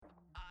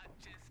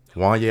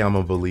Wanye, I'm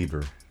a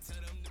believer.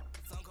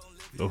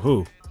 Of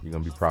who? You're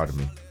gonna be proud of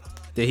me.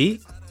 The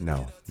Heat?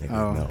 No, nigga,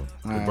 Oh.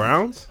 no, The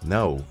Browns?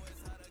 no,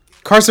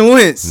 Carson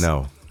Wentz?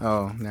 no,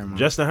 Oh, never mind.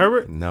 Justin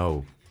Herbert?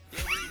 no.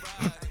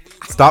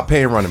 Stop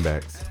paying running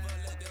backs.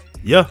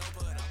 Yeah.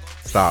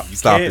 Stop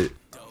can't. it.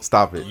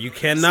 Stop it. You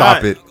cannot.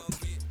 Stop it.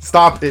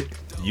 Stop it.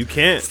 You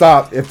can't.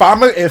 Stop. If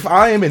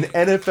I am an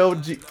NFL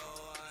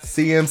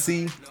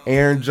CMC,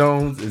 Aaron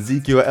Jones,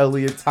 Ezekiel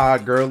Elliott,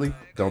 Todd Gurley,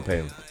 don't pay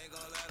him.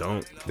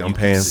 Don't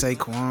Pay him.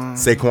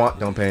 Saquon.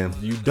 Don't pay him.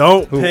 You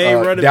don't pay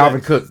running Dalvin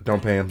backs. Cook,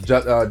 don't pay him.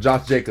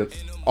 Josh Jacobs,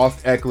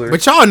 Austin Eckler.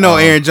 But y'all know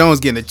Aaron Jones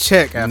getting a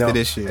check after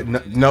this year.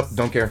 Nope,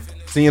 don't care.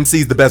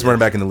 CMC's the best running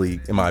back in the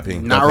league, in my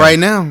opinion. Not Don't pay right him.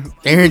 now.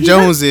 Aaron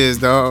Jones is,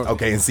 dog.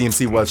 Okay, and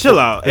CMC was. Chill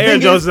out. The Aaron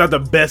thing Jones is not the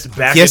best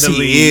back Yes, in the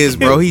league. he is,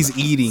 bro. He's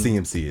eating.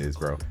 CMC is,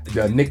 bro.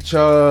 Nick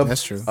Chubb.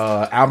 That's true.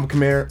 Alvin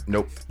Kamara.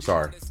 Nope.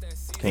 Sorry.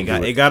 Can't do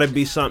It gotta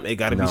be something. It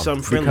gotta No, be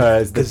something friendly.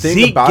 because the thing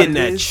Zeke about getting it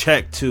that is-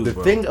 check too. The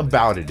bro. thing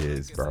about it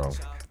is, bro,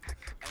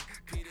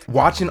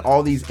 watching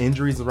all these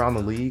injuries around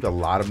the league, a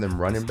lot of them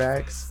running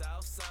backs.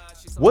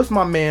 What's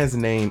my man's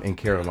name in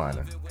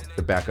Carolina?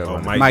 The backup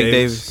running back. Mike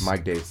Davis.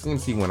 Mike Davis.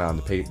 CMC went out and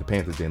the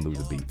Panthers didn't lose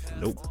a beat.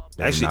 Nope.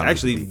 They did not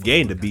Actually lose a beat.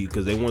 gained a beat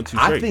because they won 2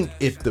 straight. I think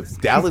if the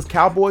Dallas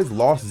Cowboys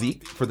lost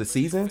Zeke for the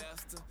season,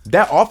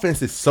 that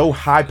offense is so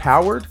high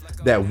powered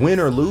that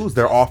win or lose,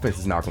 their offense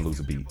is not gonna lose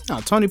a beat.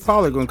 No, Tony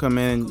Pollard gonna come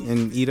in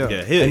and eat up. Yeah,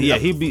 And,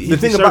 he'd be. the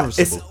thing about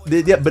serviceable.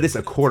 but it's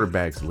a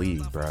quarterback's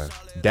league, bro.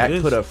 Dak It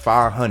is. put up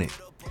 500.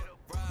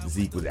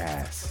 Zeke was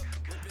ass.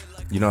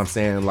 You know what I'm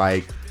saying?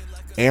 Like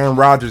Aaron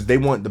Rodgers,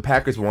 the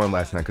Packers won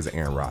last night because of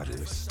Aaron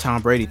Rodgers.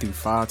 Tom Brady threw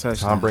 5 touchdowns.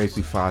 Tom Brady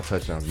threw 5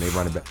 touchdowns and they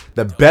running back.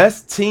 The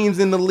best teams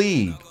in the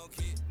league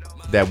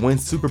that win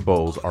Super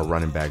Bowls are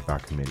running back by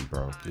committee,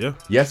 bro. Yeah.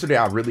 Yesterday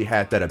I really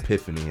had that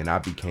epiphany and I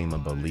became a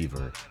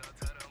believer.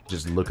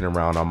 Just looking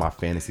around on my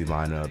fantasy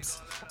lineups.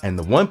 And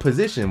the one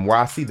position where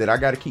I see that I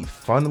got to keep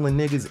funneling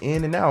niggas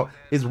in and out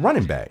is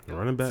running back.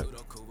 Running back.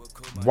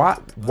 Why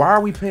are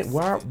we paying?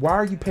 Why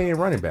are you paying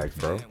running backs,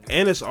 bro?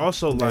 And it's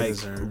also like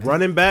deserve it.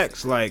 running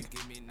backs, like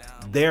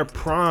their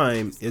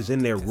prime is in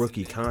their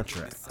rookie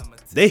contract.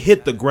 They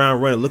hit the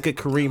ground running. Look at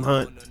Kareem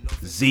Hunt,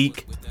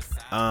 Zeke,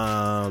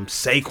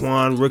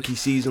 Saquon rookie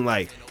season,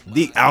 like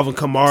the Alvin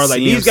Kamara, like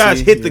these CMC, guys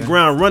hit the yeah.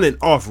 ground running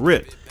off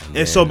rip.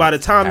 And so by the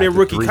time their after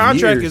rookie 3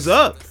 contract years, is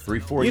up,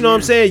 3-4 you know what I'm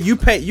years. saying?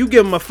 You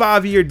give them a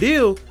 5-year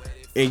deal.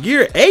 In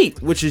year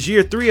 8, which is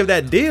year 3 of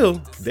that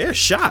deal, they're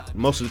shot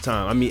most of the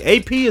time. I mean,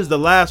 AP is the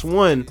last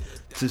one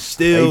to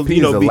still, AP you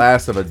is know, the be,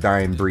 last of a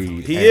dying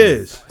breed. He and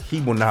is.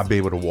 He will not be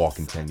able to walk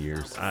in 10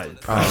 years.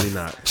 Probably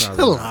not. Probably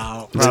Chill not.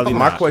 out. Probably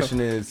My not.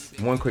 question is,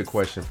 one quick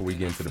question before we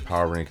get into the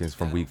power rankings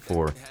from week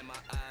 4.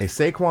 Is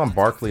Saquon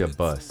Barkley a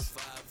bust?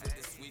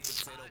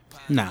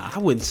 Nah, I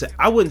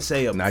wouldn't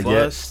say a Not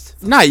yet.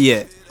 bust. not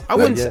yet. I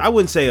wouldn't. yet. I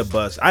wouldn't say a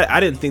bust. I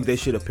didn't think they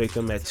should have picked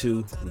him at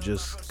 2,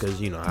 just because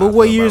you know. how I But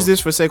what feel year is about- this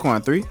for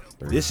Saquon? 3?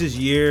 This is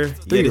year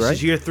 3, this right?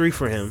 is year 3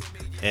 for him,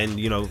 and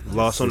you know,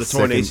 lost on the His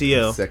torn second-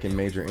 ACL. Second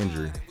major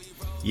injury.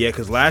 Yeah,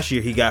 because last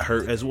year he got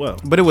hurt as well.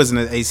 But it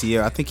wasn't an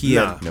ACL. I think he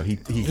Nah. had. No, he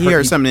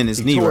hurt something in his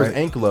he knee, tore right? his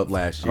ankle up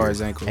last year. Or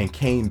his ankle. And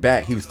came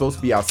back. He was supposed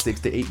to be out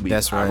 6 to 8 weeks.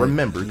 That's I right.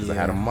 remember because I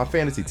had him on my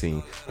fantasy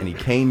team. And he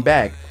came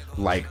back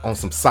like on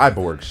some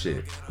cyborg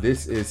shit.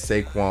 This is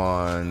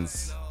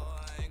Saquon's.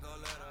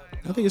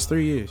 I think it's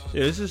 3 years.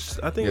 Yeah, this is.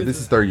 I think Yeah, it's this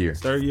is third year.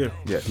 third year.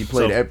 Yeah, he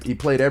played. So- He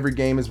played every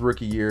game his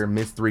rookie year.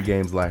 Missed 3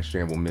 games last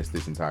year and will miss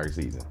this entire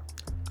season.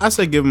 I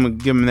say give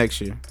him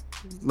next year.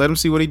 Let him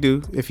see what he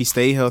do. If he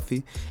stay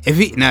healthy. If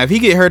he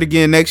get hurt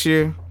again next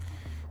year,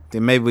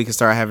 then maybe we can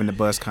start having the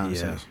bust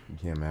conversation.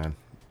 Yeah, man.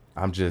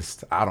 I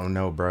don't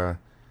know, bruh.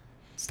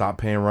 Stop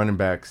paying running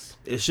backs.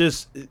 It's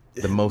just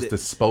The most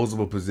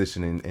disposable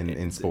position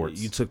in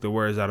sports. You took the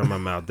words out of my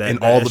mouth. In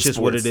all That's the just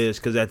what sports. it is.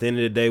 Because at the end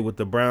of the day, with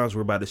the Browns,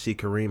 we're about to see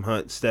Kareem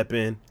Hunt step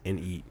in and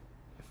eat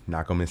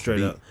Not gonna miss straight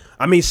the beat. up.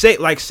 I mean,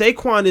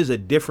 Saquon is a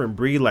different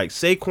breed. Like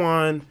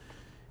Saquon,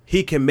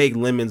 he can make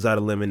lemons out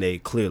of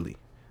lemonade. Clearly,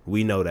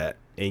 we know that.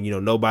 And you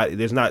know,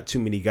 there's not too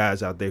many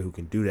guys out there who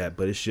can do that.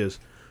 But it's just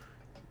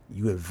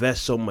you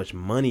invest so much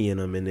money in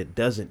them, and it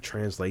doesn't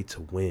translate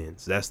to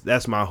wins.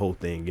 That's my whole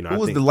thing. You know, Who I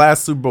was think the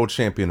last Super Bowl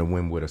champion to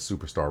win with a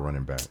superstar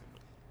running back?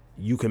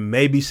 you can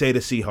maybe say the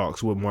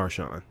Seahawks with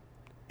Marshawn.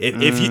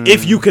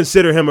 If you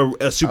consider him a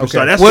superstar,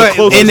 Okay. that's Well, the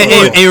closest.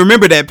 and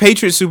remember that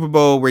Patriots Super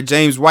Bowl where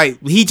James White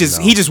he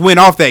just went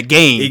off that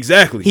game.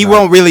 Exactly. He No.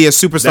 wasn't really a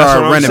That's superstar what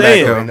I'm running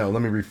saying. back. Wait, Though. no,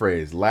 let me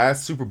rephrase.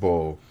 Last Super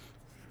Bowl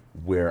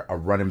where a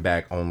running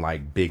back on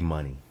like big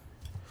money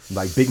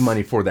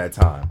for that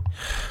time.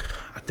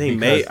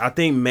 I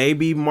think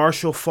maybe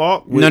Marshall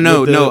Faulk. With,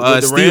 No. with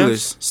the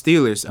Rams.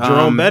 Steelers.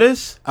 Jerome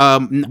Bettis.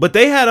 n- But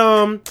they had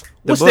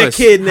what's that bus.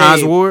 kid name?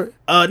 Hines Ward?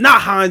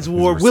 Not Hines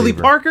Ward. Willie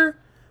receiver. Parker.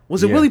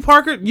 Was it Yeah. Willie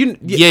Parker? Yeah. I I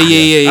think know it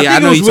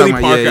you're was talking Willie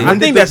about, Parker. yeah. I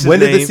think that's his when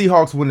name. did the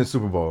Seahawks win the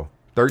Super Bowl?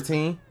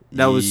 13?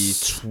 That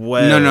was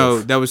 12. No,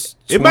 that was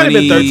 20, It might have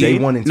been 13. They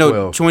won in No,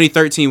 12.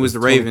 2013 was the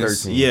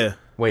Ravens. 2013. Yeah.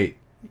 Wait.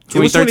 It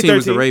was 2013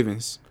 was the 2013.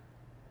 Ravens.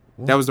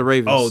 That was the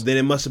Ravens. Oh, then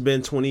it must have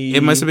been 20.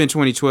 It must have been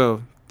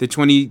 2012. The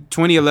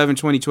 2011,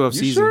 2012 You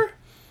season. sure?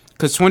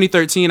 Because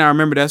 2013, I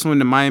remember that's when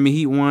the Miami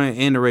Heat won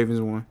and the Ravens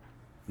won.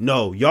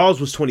 No,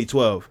 y'all's was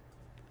 2012.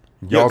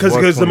 Y'all Because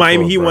was the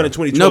Miami 2012, Heat bro. won in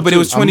 2012. No, but it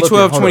was too.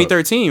 2012, hold up.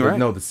 2013, right?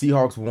 No, the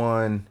Seahawks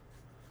won.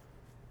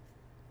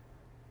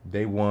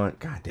 They won.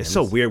 God damn. It's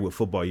so weird with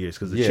football years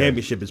because the Yeah.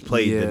 championship is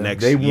played Yeah. the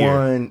next They year.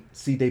 won.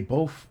 See,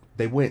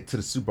 they went to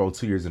the Super Bowl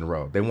 2 years in a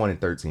row. They won in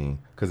 13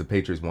 because the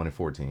Patriots won in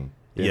 14.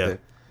 Didn't Yeah. they?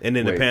 And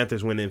then the Wait.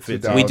 Panthers win in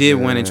 15. We did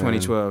win in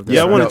 2012.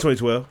 Yeah, I won No. in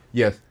 2012.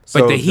 Yes. But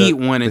So the Heat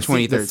won in the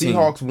 2013 The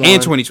Seahawks won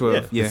and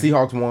 2012. Yeah. The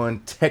Seahawks won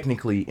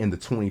technically in the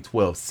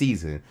 2012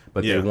 season,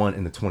 but Yeah. they won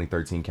in the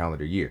 2013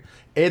 calendar year.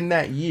 In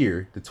that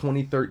year, the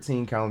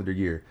 2013 calendar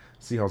year,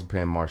 Seahawks were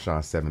paying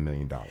Marshawn $7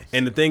 million.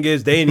 And the thing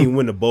is, they didn't even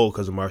win the bowl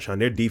because of Marshawn.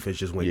 Their defense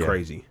just went Yeah.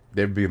 crazy.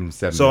 They'd be him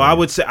 $7 So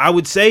million. I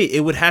would say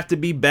it would have to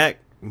be back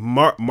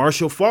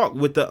Marshall Faulk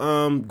with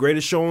the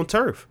greatest show on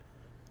turf.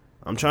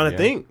 I'm trying to Yeah.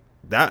 think.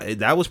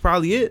 That was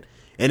probably it.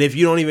 And if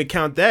you don't even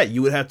count that,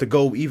 you would have to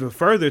go even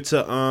further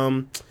to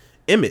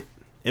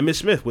Emmitt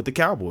Smith with the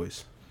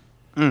Cowboys.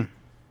 Mm.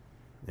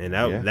 And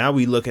Yeah. now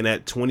we looking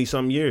at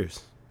 20-something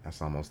years.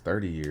 That's almost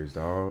 30 years,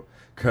 dog.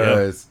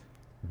 Because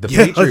the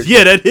Yeah, Patriots,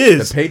 yeah, that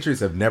is. the Patriots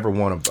have never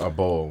won a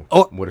bowl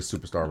Oh, with a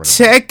superstar running back.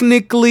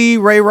 Technically,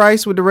 Ray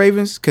Rice with the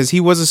Ravens because he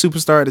was a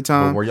superstar at the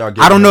time. But were y'all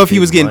giving I don't know him if he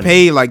big was getting money?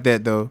 paid like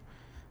that though,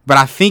 but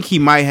I think he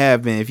might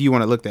have been. If you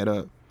want to look that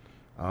up,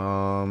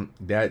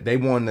 That they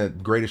won the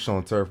greatest show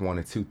on turf won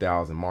in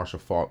 2000. Marshall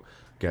Faulk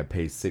got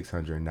paid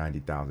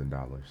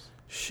 $690,000.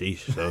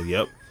 Sheesh. So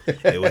yep,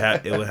 it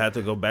would have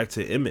to go back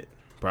to Emmitt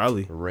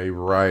probably. Ray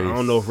Rice. I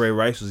don't know if Ray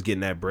Rice was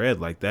getting that bread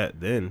like that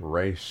then.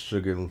 Ray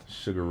Sugar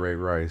Ray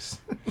Rice.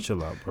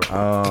 Chill out,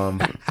 bro.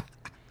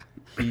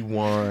 He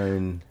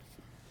won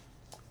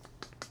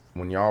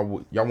when y'all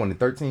won in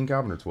 13,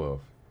 Calvin, or 12.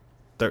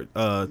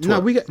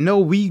 12.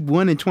 we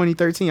won in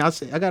 2013.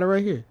 I got it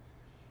right here.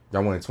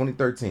 Y'all won in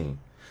 2013.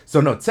 So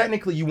no,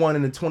 technically you won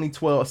in the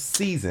 2012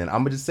 season. I'm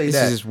gonna just say This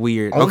that. is just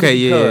weird. Only Okay,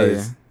 yeah.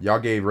 because Y'all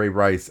gave Ray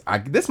Rice.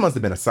 This must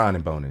have been a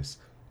signing bonus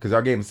because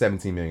y'all gave him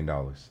 $17 million.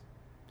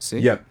 See?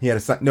 Yep, he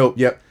had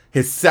Yep,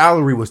 his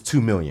salary was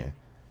 $2 million.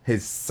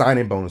 His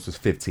signing bonus was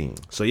 15.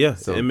 So yeah,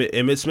 So-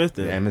 Emmitt Smith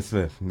then. Emmitt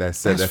Smith.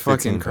 That's That's that 15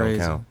 fucking don't crazy.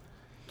 count.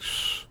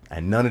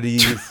 And none of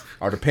these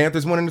are the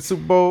Panthers winning the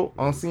Super Bowl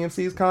on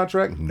CMC's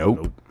contract.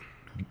 Nope.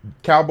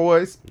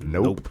 Cowboys.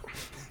 Nope.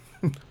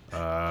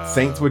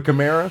 Saints with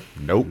Kamara.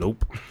 Nope.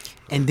 Nope.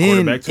 And then,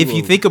 Quarterback too if you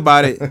old. think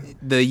about it,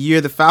 the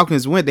year the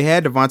Falcons went, they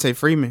had Devontae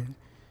Freeman.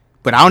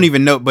 But I don't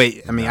even know. But,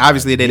 I mean,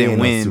 obviously they He didn't ain't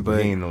no win. super-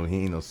 But he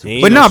ain't no super. He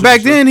ain't but no no, back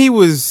superstar. then he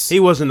was He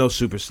wasn't no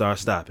superstar.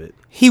 Stop it.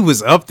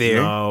 up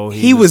there. No,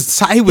 he was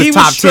top 10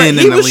 in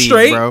he the was league,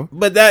 straight, bro.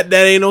 But that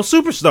ain't no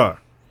superstar.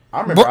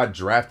 I remember But- I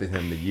drafted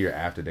him the year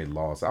after they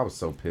lost. I was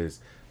so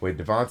pissed. Wait,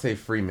 Devontae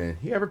Freeman,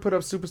 he ever put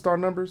up superstar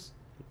numbers?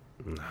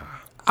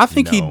 I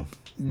think he No.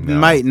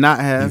 might not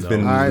have. He's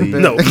been in All the right, league.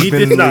 bet. No, he He's been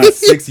did in the not. league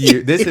 6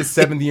 years. This is his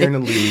 7th year in the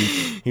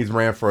league. He's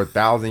ran for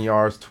 1,000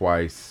 yards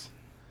twice.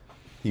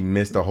 He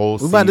missed the whole We're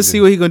season. about to see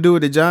what he's going to do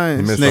with the He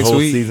Giants missed next the whole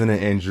week. season in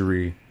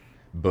injury.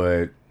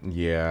 But,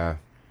 yeah.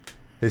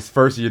 His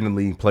first year in the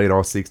league, played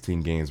all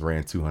 16 games,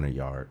 ran 200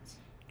 yards.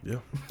 Yeah.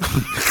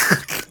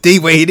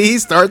 Wait, did he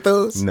start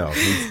those? No,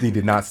 he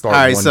did not start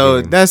All right, one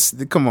so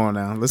game. come on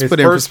now. Let's His put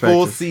it in first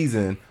full perspective.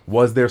 season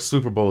was their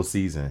Super Bowl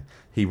season.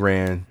 He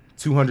ran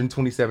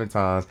 227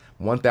 times,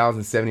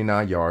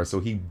 1,079 yards. So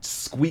he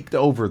squeaked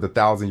over the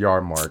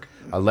 1,000-yard mark,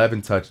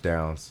 11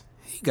 touchdowns.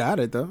 He got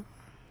it, though.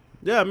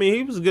 Yeah, I mean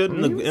he was good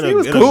He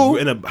was cool.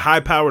 in a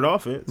high-powered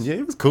offense. Yeah,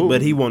 he was cool.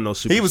 But he wasn't no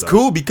superstar. He was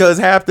cool because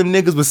half them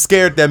niggas was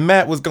scared that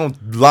Matt was going to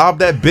lob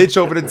that bitch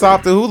over the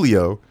top to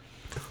Julio.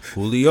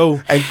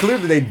 Julio. And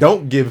clearly they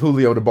don't give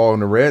Julio the ball in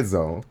the red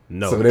zone.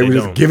 No, so they they were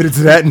just don't. giving it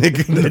to that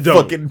nigga in the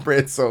don't. fucking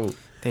red zone.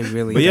 They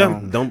really But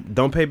yeah, don't.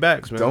 don't pay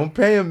backs, man. Don't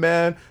pay him,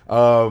 man.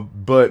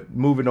 But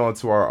moving on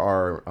to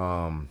our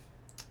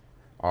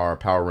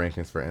power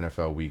rankings for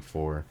NFL Week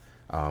 4,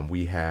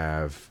 we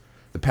have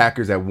the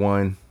Packers at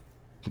 1,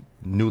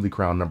 newly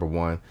crowned number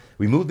 1.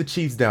 We moved the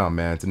Chiefs down,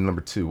 man, to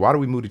number 2. Why do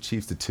we move the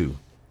Chiefs to 2?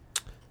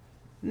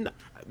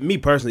 Me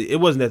personally, it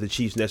wasn't that the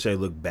Chiefs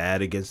necessarily looked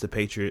bad against the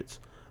Patriots.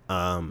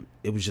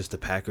 It was just the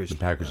Packers. The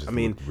Packers just I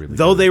mean, looked really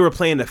though good. they were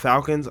playing the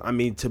Falcons, I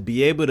mean, to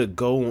be able to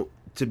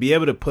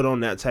put on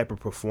that type of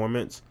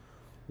performance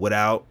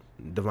without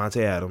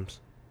Devontae Adams,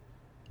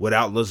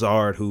 without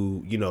Lazard,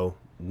 who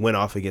went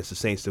off against the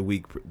Saints the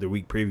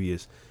week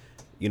previous.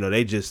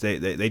 They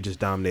just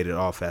dominated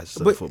all facets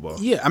of the football.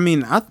 Yeah, I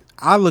mean,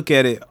 I look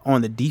at it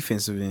on the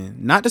defensive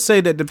end. Not to say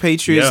that the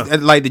Patriots, Yeah.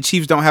 like the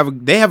Chiefs,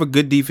 they have a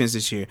good defense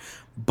this year,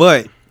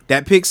 but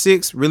that pick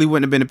six really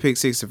wouldn't have been a pick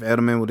six if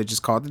Edelman would have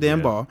just caught the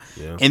damn ball.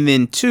 Yeah. And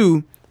then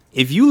 2,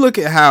 if you look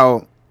at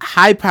how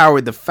high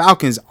powered the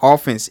Falcons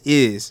offense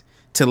is,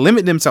 to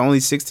limit them to only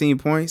 16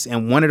 points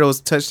and one of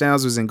those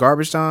touchdowns was in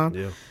garbage time,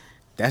 Yeah.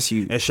 that's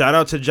huge. And shout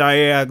out to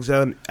Jair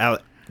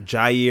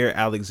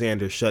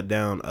Alexander shut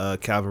down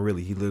Calvin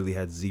Ridley. He literally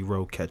had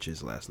 0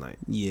 catches last night.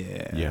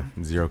 Yeah. Yeah,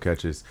 0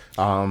 catches.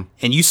 And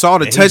you saw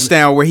the And he's-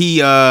 touchdown where he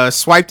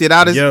swiped it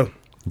out. Yeah.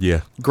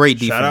 Yeah. Great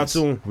defense. Shout out to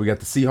him. We got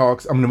the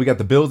Seahawks. We got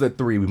the Bills at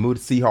 3. We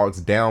moved the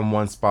Seahawks down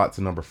one spot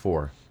to number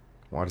 4.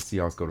 Why did the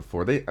Seahawks go to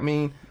 4?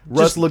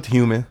 Russ looked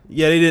human.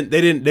 Yeah, they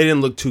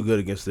didn't look too good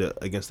against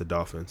the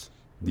Dolphins.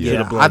 Yeah. Should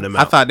have blown them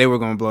I out. thought they were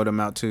going to blow them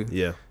out too.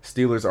 Yeah.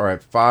 Steelers are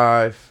at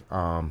 5.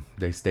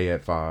 They stay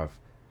at 5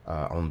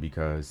 only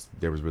because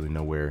there was really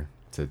nowhere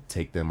to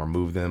take them or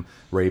move them.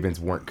 Ravens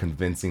weren't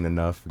convincing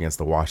enough against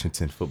the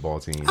Washington football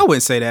team. I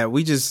wouldn't say that.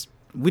 We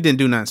didn't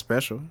do nothing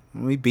special.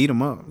 We beat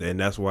them up. And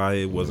that's why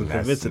it wasn't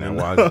convincing them.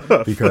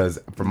 Because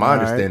from my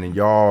understanding,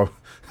 y'all,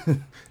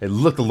 it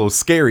looked a little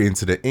scary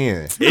into the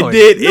end. It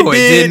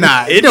did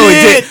not. It No,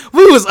 did.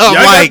 We was up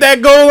Y'all like got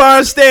that goal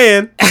line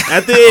stand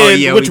at the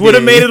end, yeah, which we would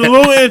have did. made it a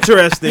little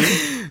interesting.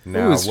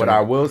 Now, was what true.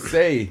 I will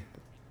say,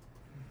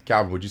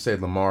 Calvin, would you say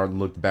Lamar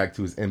looked back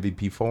to his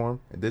MVP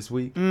form this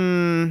week?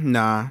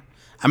 Nah.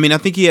 I mean, I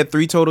think he had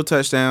 3 total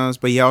touchdowns,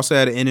 but he also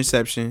had an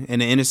interception,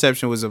 and the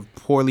interception was a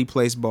poorly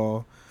placed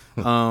ball.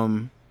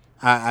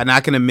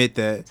 I can admit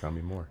that. Tell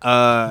me more.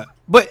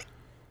 But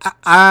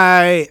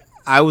I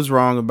was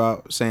wrong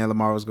about saying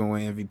Lamar was going to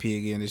win MVP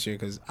again this year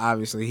because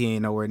obviously he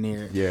ain't nowhere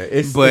near it. Yeah,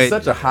 it's but-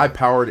 such a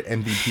high-powered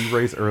MVP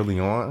race early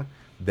on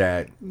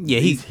that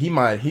he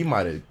might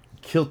have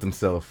killed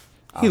himself.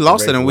 He out the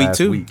lost it race in week last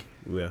 2. week.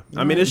 Yeah,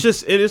 I mean,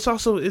 it's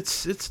also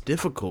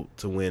difficult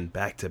to win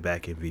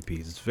back-to-back MVPs.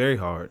 It's very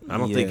hard. I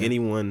don't think Yeah.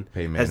 anyone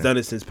Peyton has Manning. done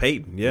it since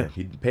Peyton. Yeah,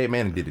 Peyton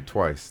Manning did it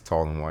twice,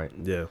 tall and white.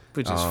 yeah.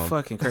 Which is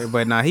fucking crazy.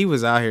 But nah, he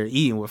was out here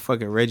eating with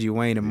fucking Reggie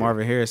Wayne and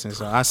Marvin Harrison,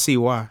 so I see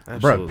why.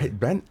 Absolutely.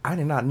 Bro, I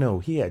did not know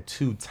he had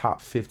 2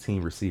 top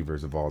 15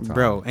 receivers of all time.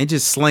 Bro, and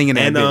just slinging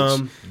that And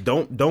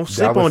bitch. don't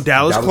slip on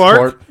Dallas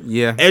Clark,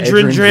 Yeah.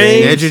 Edrin James.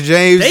 James. Edrin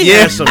James. They yeah.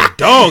 had some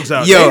dogs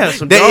out. Yo, they had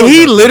some dogs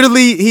he out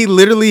there.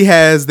 literally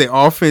has the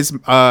offense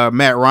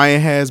Matt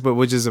Ryan has, but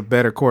which is a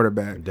better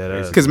quarterback.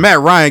 Deadass. Because Matt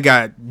Ryan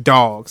got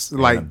dogs.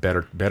 Like Like,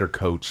 better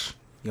coach.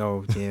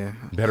 yo, yeah.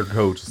 Better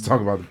coach. Let's talk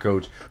about the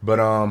coach.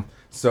 But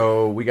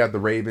so we got the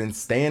Ravens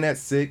staying at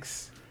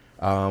 6,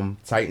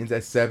 Titans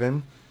at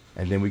 7,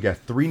 and then we got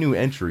 3 new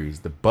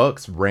entries: the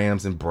Bucks,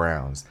 Rams, and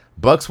Browns.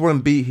 Bucks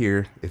wouldn't be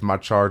here if my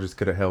Chargers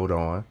could have held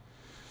on.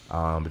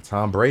 But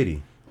Tom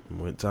Brady,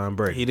 Went Tom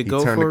Brady. He to he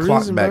go turned for the a clock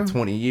reason, back bro.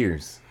 20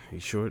 years. He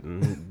short. It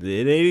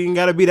ain't even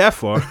got to be that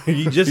far.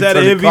 He just He had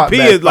an turned the clock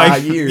MVP back like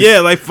 5 years. yeah,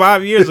 like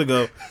 5 years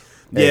ago.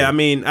 Hey. Yeah, I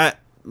mean, I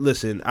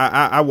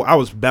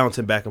was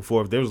bouncing back and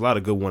forth. There was a lot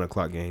of good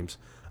 1:00 games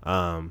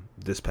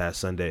this past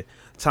Sunday.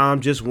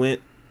 Tom just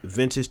went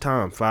vintage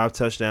Tom, 5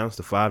 touchdowns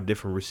to 5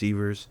 different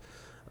receivers.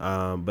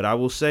 But I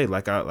will say,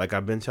 like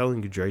I've been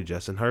telling you, Dre,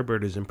 Justin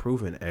Herbert is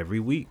improving every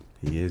week.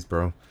 He is,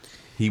 bro.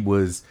 He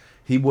was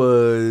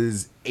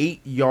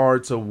 8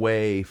 yards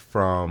away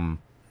from,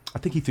 I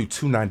think he threw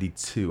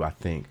 292, I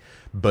think.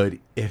 But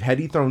had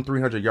he thrown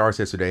 300 yards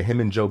yesterday, him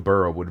and Joe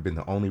Burrow would have been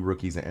the only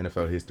rookies in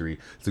NFL history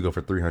to go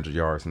for 300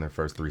 yards in their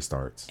first 3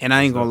 starts. And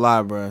I ain't gonna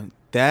lie, bro.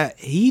 That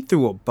he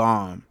threw a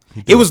bomb.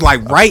 threw It was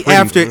like right pretty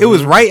after. one. It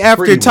was right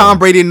after Pretty Tom one.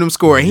 Brady and them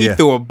scored. He Yeah.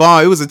 threw a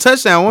bomb. It was a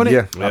touchdown, wasn't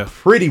it? Yeah, Yeah. a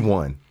pretty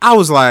one. I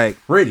was like,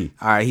 Pretty.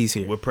 all right, he's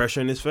here. With pressure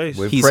in his face.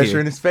 With He's pressure here.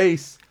 in his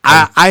face.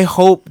 I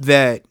hope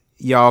that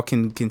y'all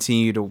can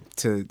continue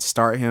to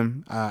start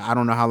him. I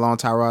don't know how long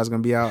Tyrod's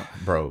gonna be out,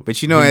 Bro.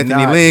 but you know he's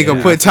Anthony not- Lynn gonna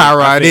yeah. put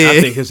Tyrod I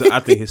in.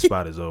 think his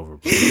spot is over.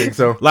 Bro. You think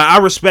so? Like, I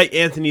respect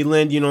Anthony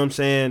Lynn, you know what I'm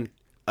saying?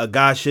 A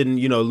guy shouldn't,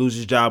 lose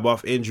his job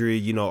off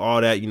injury, all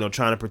that,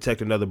 trying to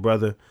protect another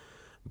brother.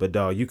 But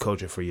dog, you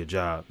coaching for your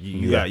job.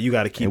 You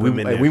got to keep And him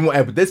in there. we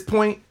at this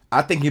point,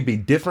 I think it'd be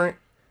different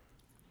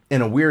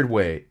in a weird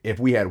way if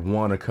we had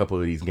won a couple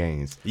of these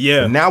games.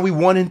 Yeah. But now we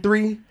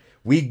 1-3.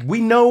 We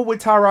know what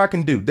Tyrod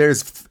can do.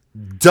 There's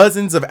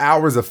dozens of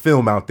hours of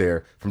film out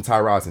there from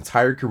Tyrod's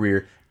entire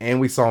career, and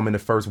we saw him in the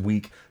first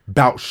week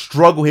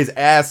struggle his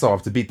ass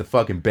off to beat the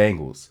fucking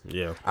Bengals.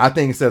 Yeah. I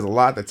think it says a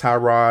lot that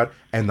Tyrod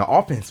and the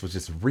offense was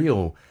just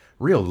real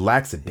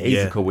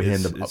lackadaisical Yeah, with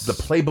him. it's- The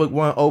playbook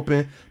wasn't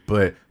open,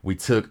 but we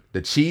took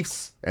the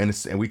Chiefs and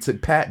we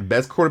took Pat, the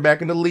best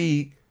quarterback in the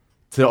league,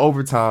 to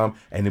overtime,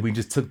 and then we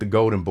just took the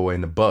Golden Boy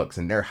and the Bucks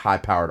and their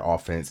high-powered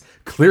offense,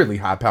 clearly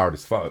high-powered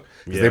as fuck,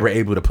 because Yeah. they were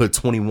able to put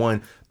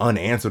 21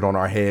 unanswered on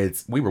our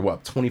heads. We were,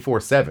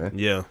 24-7?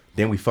 Yeah.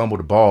 Then we fumbled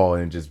the ball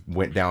and just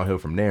went downhill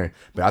from there.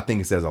 But I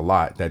think it says a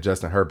lot that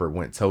Justin Herbert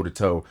went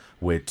toe-to-toe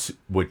with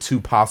 2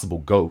 possible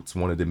GOATs,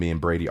 one of them being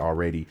Brady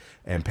already,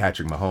 and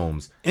Patrick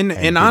Mahomes. And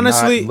did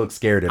honestly, not look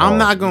scared at all. I'm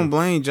not gonna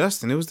blame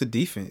Justin. It was the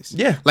defense.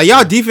 Yeah. like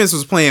y'all defense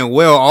was playing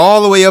well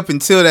all the way up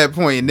until that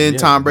point, and then Yeah,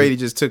 Tom Brady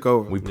just took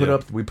over. We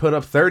put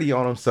up 30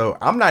 on them, so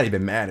I'm not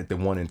even mad at the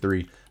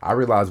 1-3. I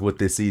realize what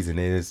this season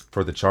is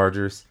for the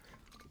Chargers,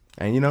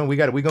 and we're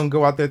gonna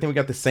go out there. I think we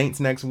got the Saints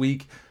next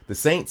week. The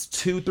Saints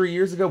 2-3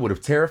 years ago would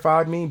have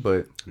terrified me,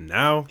 but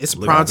Now It's a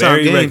looking primetime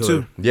very game,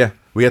 regular. too. yeah,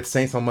 we got the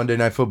Saints on Monday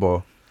Night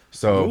Football.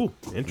 So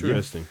Ooh,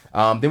 interesting.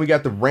 Then we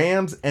got the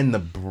Rams and the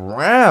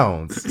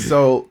Browns.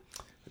 So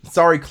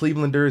sorry,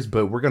 Clevelanders,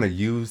 but we're gonna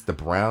use the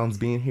Browns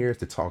being here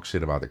to talk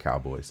shit about the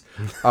Cowboys.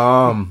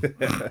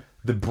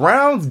 The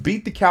Browns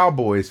beat the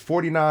Cowboys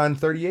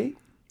 49-38.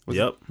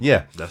 Yep.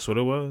 Yeah. That's what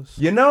it was.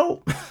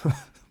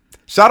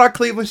 Shout out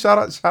Cleveland. Shout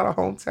out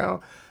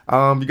hometown.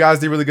 You guys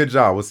did a really good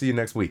job. We'll see you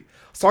next week.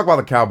 Let's talk about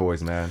the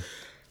Cowboys, man.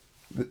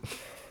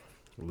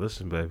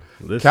 Listen, baby.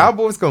 Listen.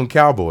 Cowboys going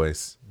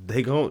Cowboys.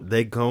 They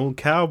gon'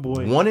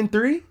 Cowboys.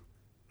 1-3.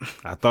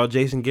 I thought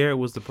Jason Garrett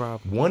was the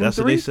problem. 1-3? That's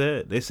what they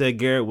said. They said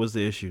Garrett was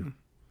the issue.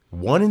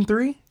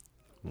 1-3.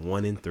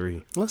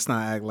 1-3. Let's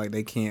not act like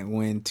they can't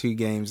win 2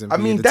 games and I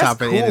be mean, at the that's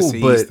top of the cool,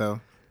 NFC but East,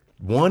 though.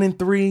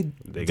 1-3.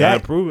 They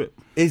gotta prove it.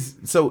 Is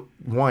so.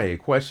 Why?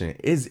 Question: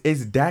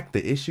 Is Dak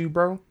the issue,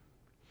 bro?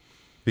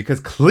 Because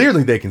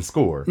clearly they can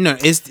score. No,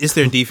 it's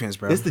their defense,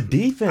 bro. It's the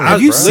defense.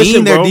 Have you bro. seen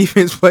Listen, their bro,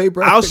 defense play,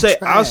 bro? I'll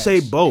They're say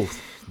trash.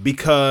 both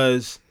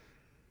because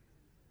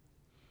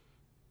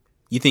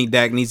You think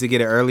Dak needs to get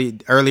it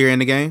earlier in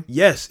the game?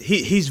 yes,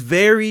 he's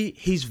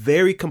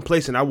very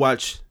complacent. I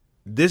watched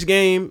this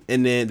game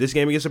and then this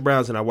game against the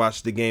Browns and I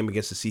watched the game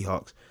against the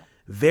Seahawks.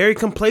 Very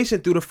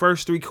complacent through the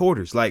first 3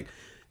 quarters. Like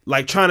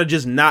trying to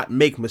just not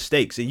make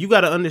mistakes. And you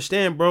got to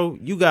understand, bro,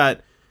 you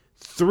got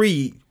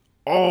 3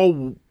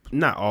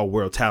 not all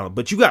world talent,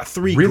 but you got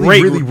 3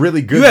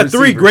 really good You have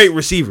 3 receivers. great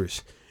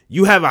receivers.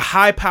 You have a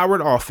high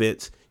powered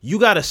offense. You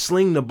got to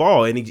sling the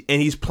ball, and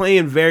he's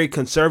playing very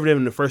conservative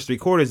in the first 3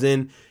 quarters.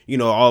 Then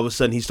all of a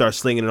sudden he starts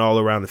slinging it all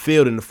around the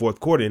field in the fourth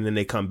quarter, and then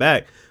they come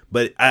back.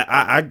 But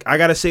I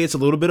gotta say it's a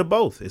little bit of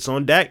both. It's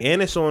on Dak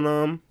and it's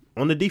on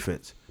the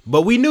defense.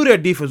 But we knew their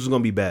defense was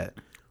gonna be bad.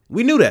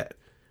 We knew that.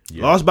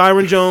 Yeah. Lost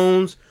Byron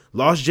Jones,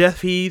 lost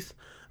Jeff Heath.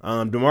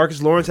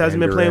 DeMarcus Lawrence hasn't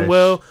been playing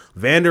well.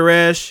 Van Der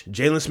Esch,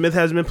 Jalen Smith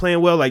hasn't been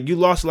playing well. Like, you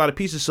lost a lot of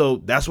pieces, so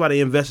that's why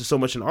they invested so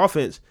much in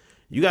offense.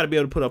 You got to be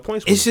able to put up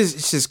points. It's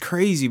just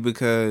crazy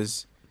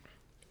because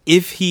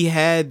if he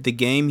had the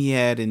game he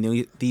had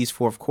in these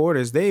fourth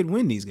quarters, they'd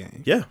win these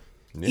games. Yeah.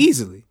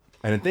 Easily.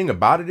 And the thing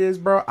about it is,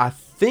 bro, I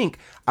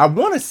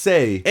want to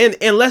say,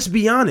 and let's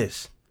be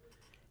honest,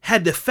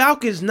 had the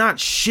Falcons not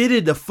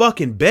shitted the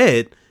fucking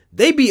bed,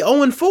 they'd be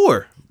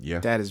 0-4. yeah,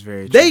 That is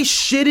very true. They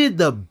shitted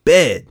the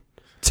bed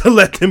to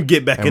let them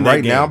get back in and that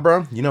right game. now,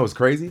 bro, you know what's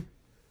crazy?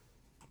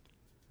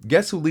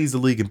 Guess who leads the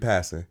league in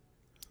passing?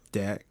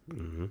 Dak.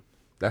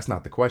 That's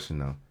not the question,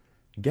 though.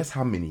 Guess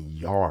how many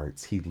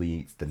yards he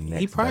leads the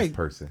next best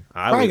person?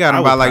 Probably got him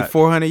about like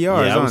 400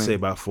 yards. Yeah, I would on say it.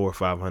 about 400 or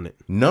 500.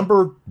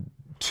 Number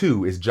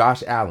 2 is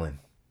Josh Allen.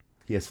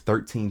 He has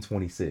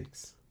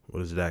 1326. What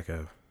does Dak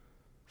have?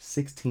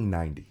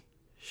 1690.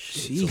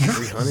 Shit, so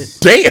 300.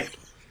 Damn.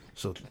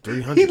 So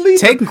 300.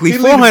 Technically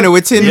 400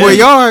 with 10 more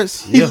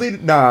yards. He's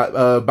leading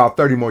about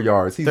 30 more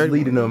yards. He's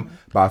leading them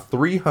by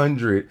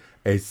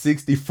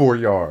 364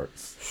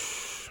 yards.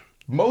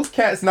 Most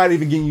cats not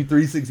even getting you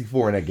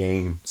 364 in a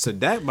game. So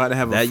Dak about to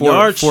have that a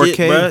yard 4K.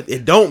 shit, bro.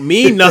 It don't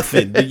mean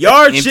nothing. The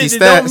yard Empty shit, it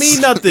don't stats.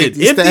 mean nothing.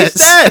 Empty Empty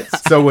stats.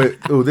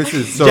 stats. This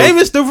is so.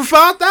 Jameis threw for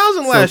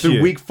 5,000 So last through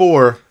year. week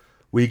 4,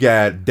 we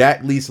got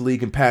Dak leads the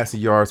league in passing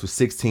yards with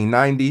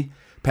 1690,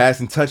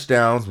 passing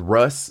touchdowns,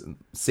 Russ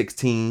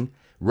 16,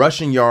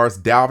 rushing yards,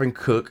 Dalvin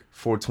Cook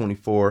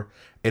 424,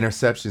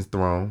 interceptions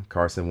thrown,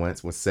 Carson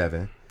Wentz with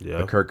 7,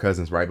 Yeah. Kirk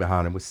Cousins right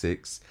behind him with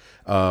 6,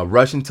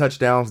 rushing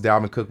touchdowns,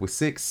 Dalvin Cook with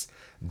 6.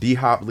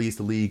 D-Hop leads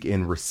the league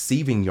in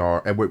receiving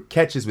with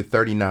catches with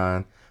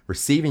 39,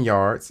 receiving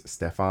yards.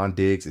 Stephon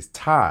Diggs is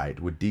tied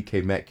with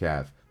DK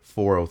Metcalf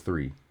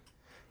 403,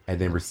 and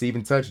then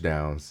receiving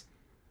touchdowns.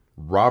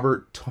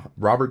 Robert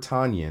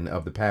Tonyan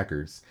of the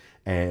Packers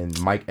and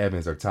Mike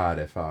Evans are tied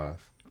at 5.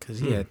 Because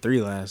he had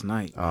 3 last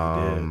night.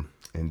 And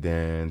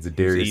then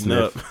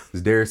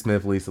Zadarius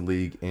Smith leads the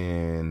league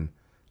in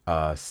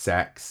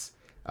sacks.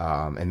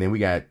 And then we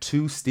got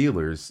 2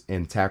 Steelers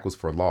in tackles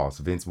for loss.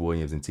 Vince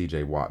Williams and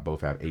TJ Watt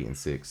both have 8 and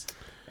 6.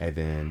 And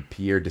then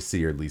Pierre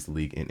Desir leads the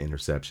league in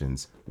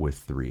interceptions with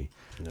 3.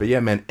 No. But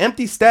yeah, man,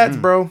 empty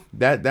stats, bro.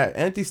 That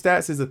empty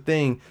stats is a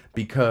thing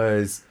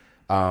because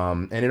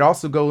and it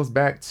also goes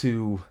back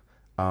to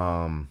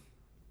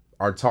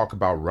our talk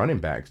about running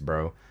backs,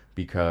 bro,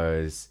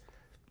 because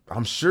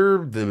I'm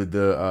sure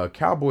the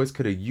Cowboys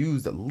could have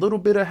used a little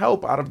bit of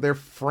help out of their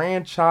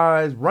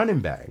franchise running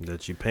back.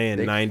 That you paying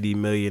 $90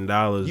 million.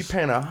 You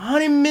paying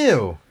 $100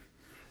 million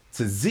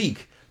to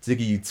Zeke to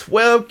give you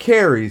 12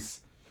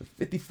 carries for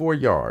 54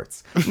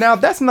 yards. Now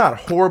that's not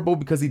horrible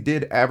because he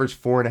did average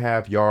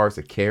 4.5 yards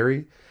a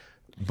carry,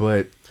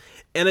 but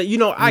and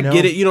I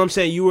get it. You know what I'm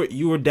saying?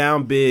 You were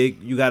down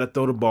big. You got to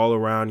throw the ball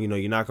around.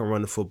 You're not gonna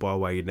run the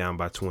football while you're down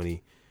by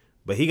 20.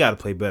 But he got to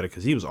play better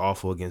because he was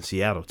awful against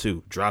Seattle,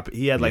 too.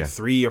 He had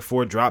 3 or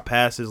 4 drop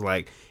passes.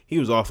 Like, he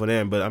was awful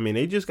then. But, I mean,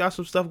 they just got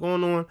some stuff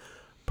going on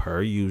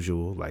per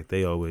usual, like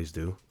they always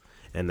do.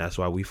 And that's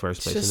why we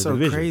first place in the division.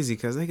 It's just so crazy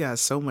because they got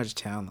so much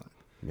talent.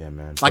 Yeah,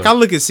 man. Like, I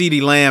look at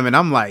CeeDee Lamb, and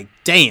I'm like,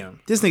 damn,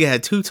 this nigga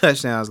had 2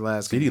 touchdowns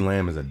last game. CeeDee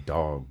Lamb is a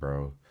dog,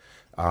 bro.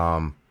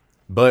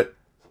 But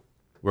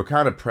we're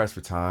kind of pressed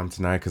for time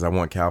tonight because I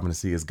want Calvin to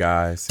see his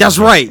guys. That's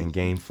right. In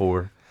Game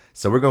 4.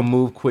 So we're gonna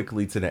move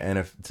quickly to the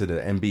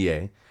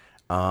NBA.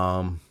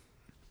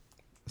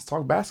 Let's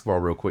talk basketball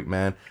real quick,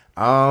 man.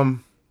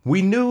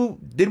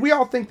 Did we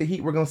all think the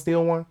Heat were gonna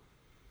steal one?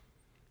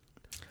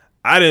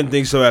 I didn't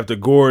think so after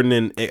Gordon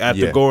and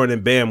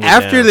Bam went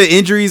After down. the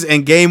injuries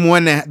and game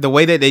one, the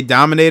way that they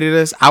dominated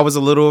us, I was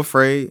a little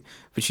afraid.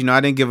 But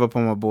I didn't give up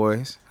on my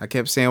boys. I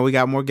kept saying we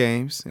got more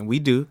games, and we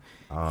do.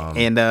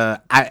 And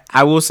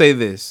I will say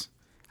this: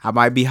 I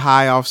might be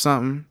high off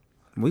something.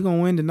 We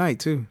gonna win tonight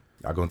too.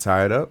 Y'all gonna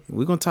tie it up?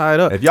 We gonna tie it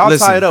up. If y'all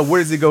tie it up,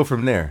 where does it go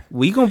from there?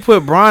 We gonna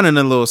put Bron in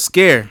a little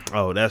scare.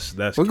 Oh, that's.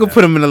 We gonna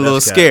put him in a little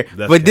scare.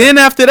 That's but cap. then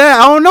after that,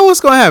 I don't know what's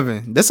gonna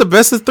happen. That's a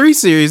best of 3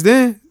 series.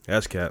 Then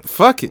That's cap.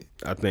 fuck it.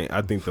 I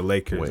think the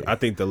Lakers. Wait. I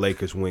think the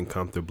Lakers win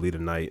comfortably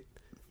tonight.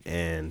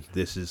 And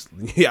this is.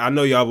 Yeah, I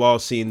know y'all have all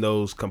seen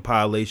those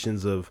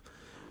compilations of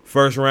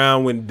first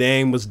round when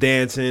Dame was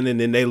dancing and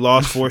then they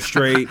lost 4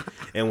 straight,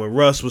 and when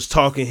Russ was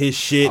talking his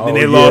shit and then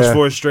they lost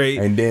 4 straight,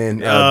 and then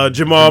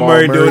Jamal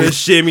Murray doing his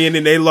shimmy and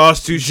then they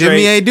lost 2 straight.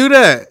 Jimmy ain't do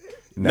that.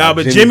 Nah,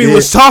 but Jimmy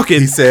was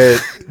talking. He said,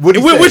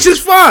 which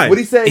is fine. What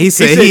he say? He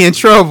said he in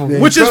trouble.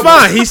 Which is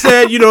fine. He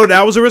said,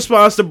 that was a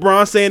response to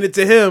Bron saying it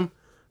to him.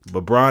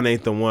 But Bron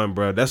ain't the one,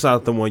 bro. That's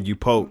not the one you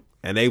poke.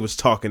 And they was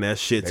talking that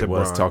shit to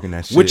Bron. talking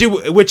that shit.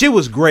 Which it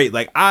was great.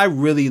 Like, I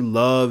really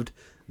loved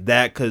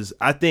that because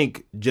I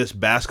think just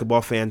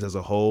basketball fans as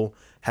a whole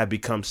have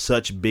become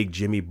such big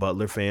Jimmy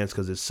Butler fans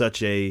because it's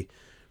such a,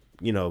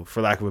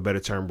 for lack of a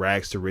better term,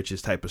 rags to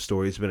riches type of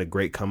story. It's been a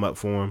great come up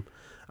for him.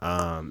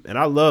 And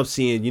I love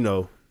seeing,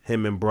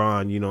 him and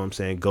Bron,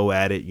 go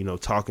at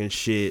it, talking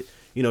shit,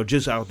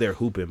 just out there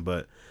hooping.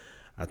 But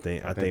I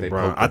think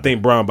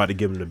Bron about to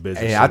give him the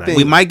business. Hey, I think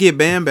we might get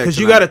Bam back because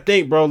you got to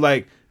think, bro.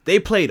 Like they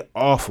played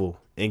awful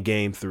in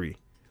Game 3.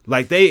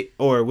 Like game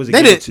 3.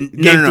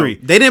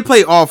 They didn't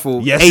play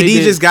awful. Yes, AD they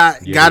did. just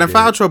got in did.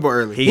 foul trouble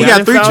early. He He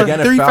got got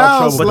in three foul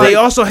fouls. trouble. But they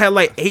also had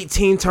like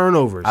 18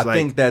 turnovers. I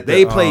think that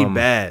they played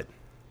bad.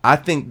 I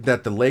think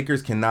that the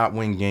Lakers cannot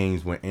win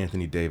games when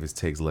Anthony Davis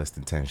takes less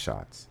than 10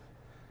 shots.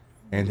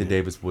 Anthony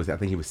Davis I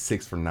think he was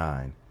 6 for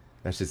 9.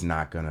 That's just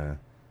not gonna.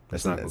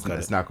 That's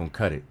not gonna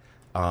cut it.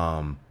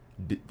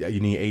 You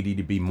need AD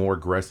to be more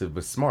aggressive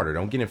but smarter.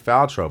 Don't get in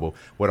foul trouble.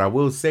 What I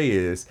will say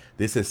is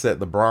this has set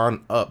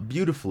LeBron up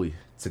beautifully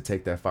to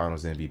take that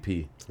Finals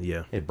MVP.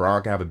 Yeah, If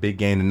Bron can have a big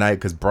game tonight,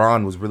 because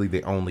Bron was really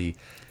the only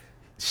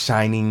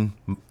shining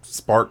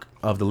spark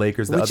of the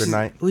Lakers the other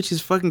night. Which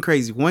is fucking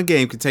crazy. One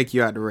game could take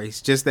you out the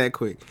race just that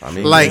quick. I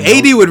mean, like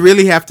AD would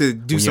really have to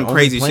do some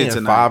crazy shit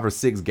tonight. 5 or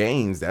 6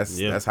 games.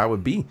 That's how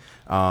it be.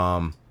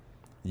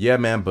 Yeah,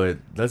 man. But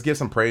let's give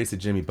some praise to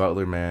Jimmy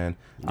Butler, man.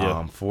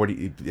 Yeah.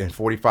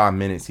 45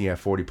 minutes, he had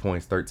 40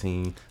 points,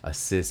 13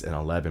 assists, and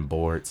 11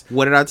 boards.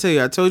 What did I tell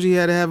you? I told you he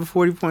had to have a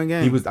 40-point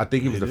game. I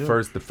think he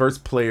was the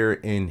first player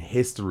in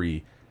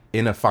history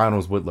in a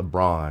finals with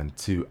LeBron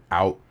to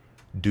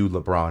outdo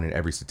LeBron in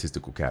every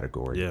statistical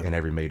category, in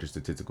every major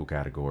statistical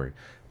category.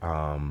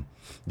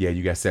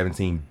 You got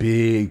 17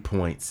 big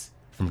points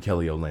from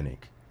Kelly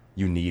Olynyk.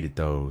 You needed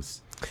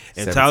those.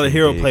 And Tyler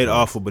Hero played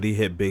awful, but he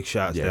hit big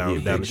shots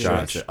down the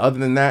stretch. Other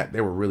than that,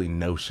 there were really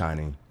no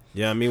shining.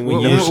 Yeah, I mean,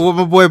 what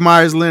my boy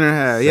Myers Leonard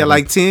had? Yeah,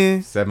 like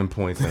 10. 7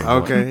 points. And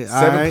okay,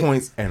 7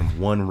 points and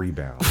 1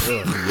 rebound.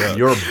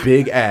 You're a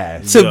big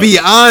ass. To be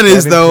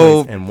honest, 7 though,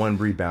 points and 1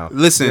 rebound.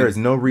 Listen, there is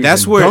no reason.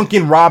 That's where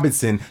Duncan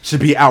Robinson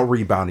should be out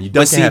rebounding. You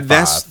don't have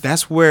 5.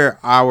 That's where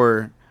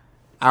our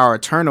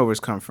turnovers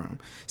come from.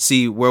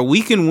 See, where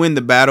we can win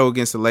the battle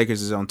against the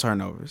Lakers is on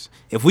turnovers.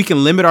 If we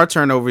can limit our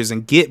turnovers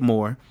and get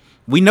more,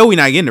 we know we're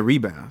not getting the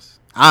rebounds.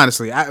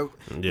 Honestly,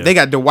 they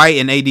got Dwight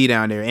and AD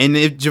down there, and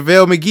if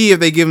JaVale McGee,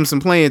 if they give him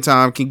some playing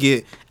time, can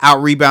get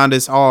out rebound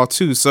us all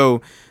too.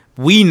 So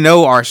we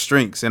know our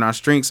strengths, and our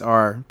strengths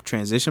are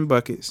transition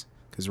buckets.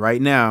 Because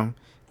right now,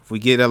 if we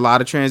get a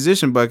lot of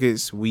transition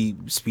buckets, we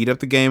speed up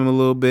the game a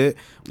little bit.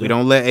 We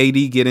don't let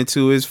AD get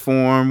into his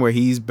form where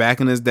he's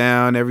backing us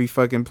down every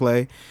fucking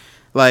play.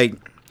 Like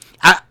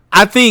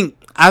I think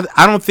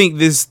I don't think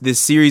this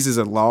series is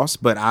a loss,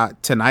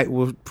 but tonight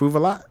will prove a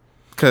lot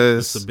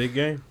because it's a big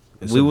game.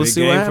 It's we a will big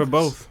see game what for happens.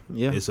 both.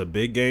 Yeah, it's a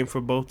big game for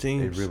both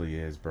teams. It really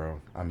is,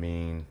 bro. I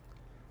mean,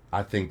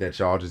 I think that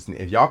y'all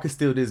if y'all can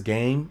steal this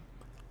game,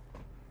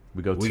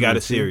 we got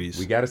a series.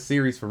 We got a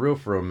series for real,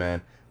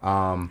 man.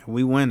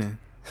 We winning.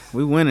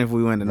 We win if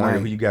we win tonight. Warner,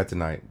 who you got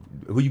tonight?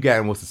 Who you got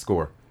and what's the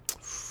score?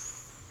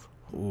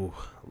 Ooh,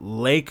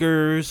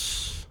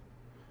 Lakers.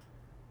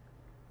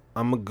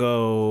 I'm gonna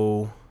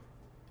go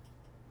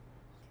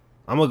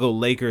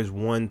Lakers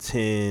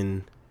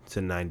 110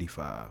 to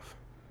 95.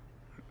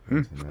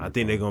 I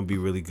think they're gonna be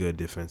really good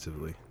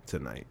defensively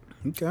tonight.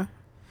 Okay.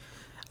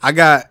 I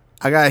got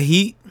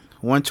Heat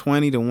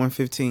 120 to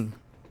 115. I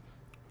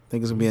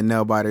think it's gonna be a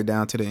nail biter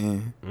down to the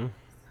end.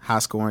 High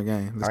scoring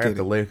game. Let's I get got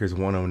the Lakers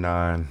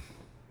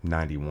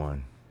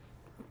 109-91.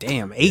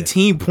 Damn,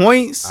 18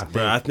 points.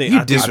 I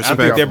think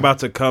disrespectful. they're about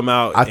to come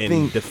out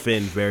and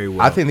defend very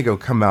well. I think they're gonna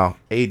come out.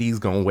 AD's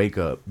gonna wake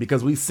up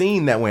because we've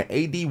seen that when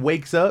AD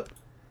wakes up,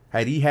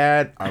 had he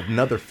had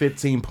another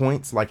 15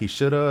 points like he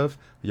should have,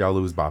 y'all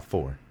lose by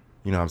 4.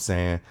 You know what I'm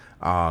saying?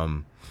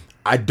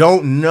 I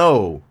don't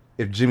know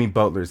if Jimmy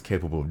Butler is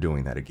capable of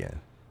doing that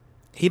again.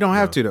 He don't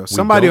have to though.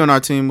 Somebody on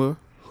our team will.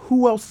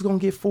 Who else is gonna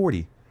get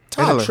 40?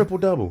 Tyler. And a triple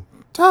double.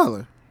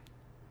 Tyler.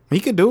 He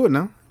could do it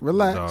now.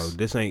 Relax. Dog,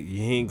 this ain't.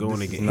 He ain't going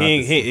This is again. not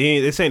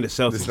This ain't the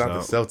Celtics. This is not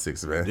dog. the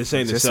Celtics, man. This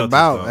ain't the Just Celtics.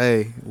 about, dog.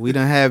 hey, we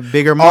done have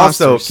bigger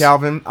monsters. Also,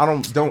 Calvin,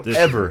 don't This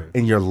ever is-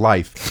 in your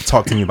life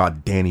talk to me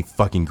about Danny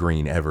fucking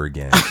Green ever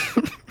again.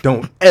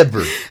 Don't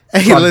ever.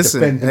 Hey, try to listen.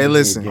 defend him Hey, to me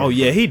listen. again. Oh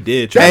yeah, he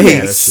did. That try to Hey, do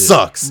nigga that shit.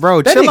 sucks,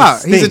 Bro, That chill nigga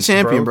out. He's a stinks,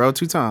 champion, bro. bro.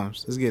 2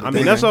 times. Let's get it. I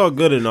mean, that's all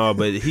good and all,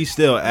 but he's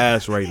still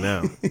ass right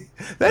now. That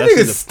That's nigga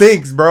in the-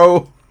 stinks,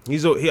 bro.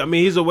 He's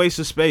a waste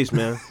of space,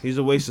 man. He's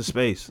a waste of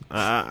space.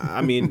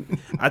 I mean,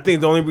 I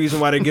think the only reason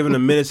why they're giving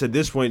him minutes at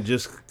this point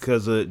just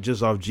because of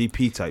just off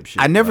GP type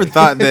shit. I never Like,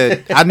 thought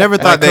that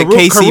Caru-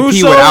 KCP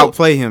Caruso- would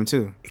outplay him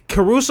too.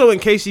 Caruso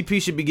and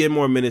KCP should be getting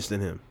more minutes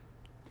than him.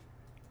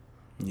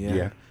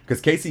 Yeah,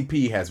 because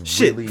KCP has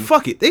Shit, really.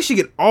 fuck it. They should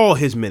get all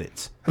his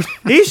minutes.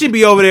 He should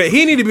be over there.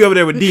 He need to be over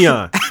there with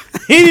Dion.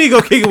 He need to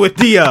go kick it with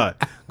Dion.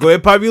 Go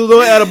ahead, pop you a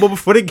little edible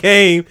before the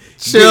game.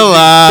 Chill Throw on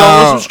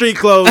out. some street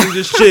clothes and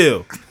just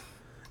chill.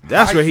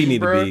 That's where he Mikey,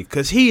 need to bruh. be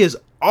because he is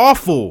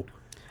awful,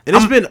 and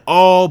it's been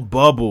all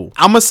bubble.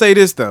 I'm gonna say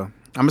this though.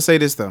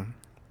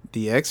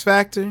 The X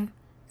factor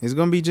is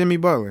gonna be Jimmy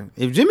Butler.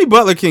 If Jimmy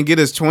Butler can get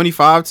us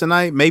 25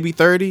 tonight, maybe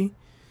 30,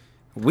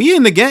 we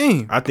in the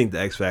game. I think the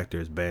X factor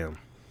is Bam.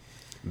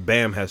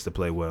 Bam has to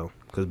play well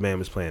because Bam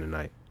is playing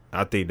tonight.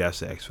 I think that's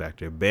the X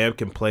factor. Bam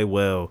can play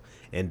well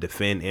and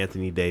defend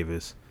Anthony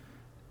Davis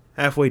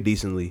halfway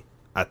decently.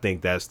 I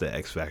think that's the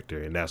X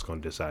factor, and that's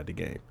going to decide the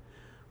game.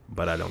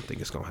 But I don't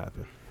think it's going to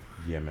happen.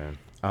 Yeah, man.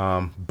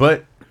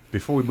 But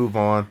before we move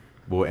on,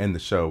 we'll end the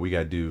show. We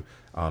gotta do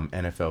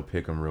NFL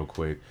pick'em real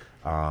quick.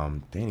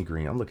 Danny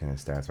Green, I'm looking at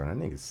his stats right now.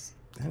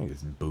 That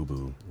nigga's boo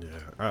boo. Yeah,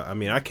 I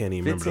mean, I can't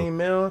even 15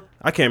 remember. mil.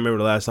 I can't remember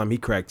the last time he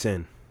cracked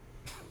 10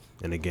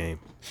 in a game.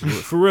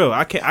 For real,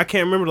 I can't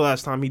remember the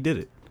last time he did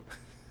it.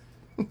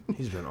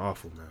 He's been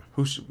awful,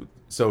 man.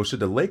 Should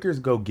the Lakers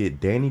go get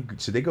Danny?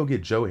 Should they go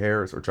get Joe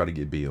Harris or try to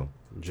get Beal?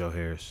 Joe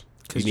Harris.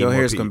 Because You need Joe more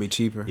Harris pe- gonna be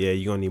cheaper. Yeah,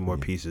 you're gonna need more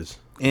pieces.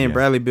 And Yeah.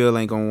 Bradley Beal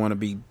ain't gonna want to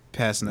be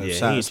passing up Yeah,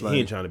 shots. he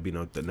ain't trying to be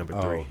the number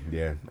 3. Oh,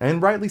 yeah,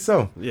 and rightly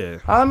so. Yeah.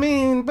 I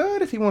mean,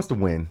 but if he wants to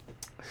win,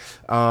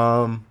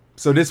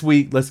 so this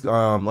week let's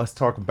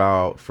talk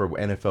about for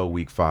NFL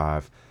Week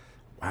 5.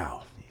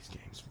 Wow, these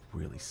games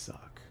really suck.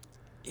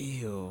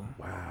 Ew.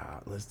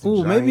 Wow, let's do.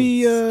 Ooh,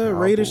 maybe Giants,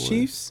 Raiders, Cowboys.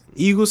 Chiefs,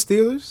 Eagles,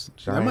 Steelers. that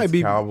Giants, might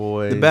be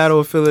Cowboys. the Battle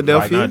of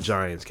Philadelphia. Not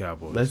Giants,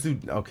 Cowboys.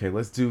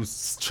 Let's do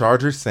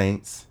Chargers,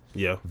 Saints,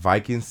 Yeah.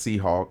 Vikings,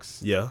 Seahawks,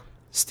 Yeah.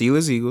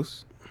 Steelers,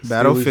 Eagles.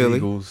 Battle Steelers, Philly.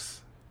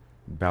 Eagles.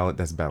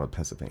 That's Battle of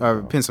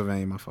Pennsylvania.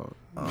 Pennsylvania, my fault.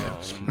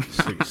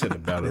 Said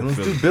about Then let's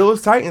it. do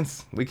Bills,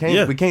 Titans. We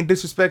Yeah. can't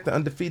disrespect the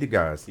undefeated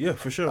guys. Yeah,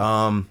 for sure.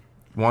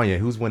 Wanya,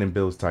 who's winning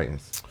Bills,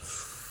 Titans?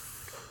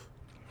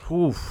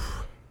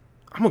 Oof.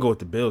 I'm gonna go with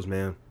the Bills,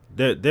 man.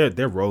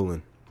 They're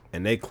rolling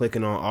and they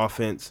clicking on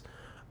offense.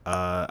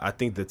 I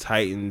think the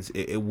Titans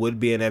it would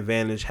be an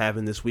advantage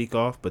having this week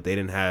off, but they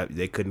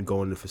couldn't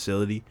go in the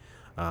facility,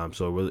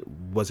 so it really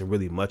wasn't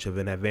really much of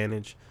an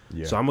advantage.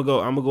 Yeah. So I'm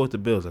gonna go with the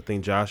Bills. I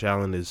think Josh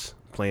Allen is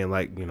playing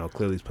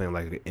clearly he's playing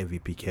like an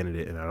MVP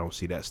candidate, and I don't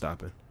see that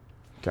stopping.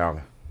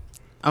 Calvin.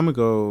 I'm gonna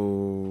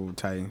go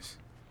Titans.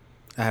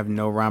 I have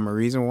no rhyme or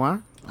reason why.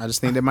 I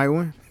just think they might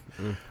win.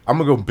 I'm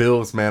gonna go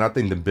Bills, man. I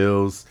think the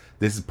Bills.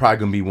 This is probably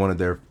gonna be one of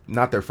their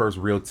not their first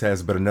real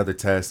test, but another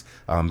test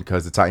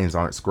because the Titans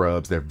aren't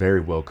scrubs. They're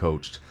very well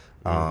coached,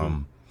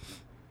 and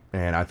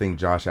I think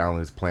Josh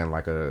Allen is playing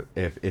like a.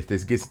 If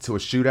this gets to a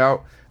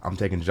shootout, I'm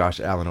taking Josh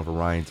Allen over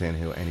Ryan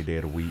Tannehill any day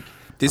of the week.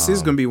 This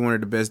is gonna be one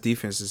of the best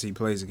defenses he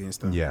plays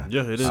against, though. Yeah,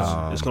 Yeah, it is.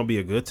 It's gonna be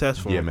a good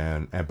test for yeah, him.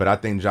 man. But I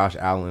think Josh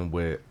Allen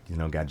with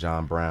got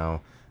John Brown,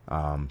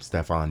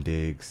 Stephon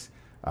Diggs,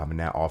 in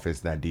that offense,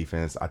 that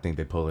defense. I think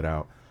they pull it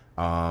out.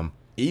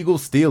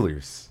 Eagles,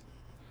 Steelers.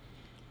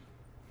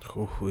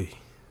 Ooh-wee.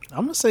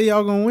 I'm gonna say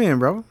y'all gonna win,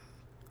 bro.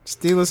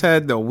 Steelers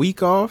had the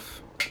week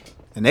off,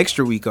 an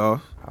extra week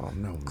off. I don't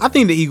know. Man. I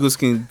think the Eagles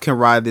can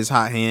ride this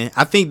hot hand.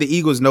 I think the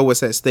Eagles know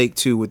what's at stake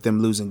too with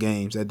them losing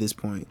games at this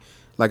point.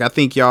 Like I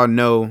think y'all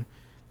know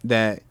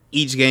that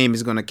each game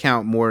is gonna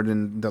count more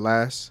than the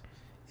last.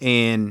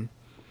 And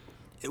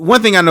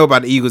one thing I know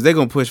about the Eagles, they're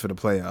gonna push for the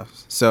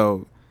playoffs.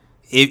 So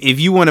if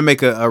you want to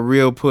make a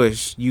real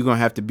push, you're gonna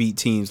have to beat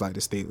teams like the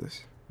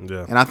Steelers.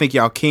 Yeah. And I think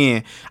y'all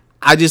can.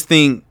 I just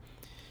think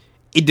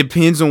it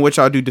depends on what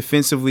y'all do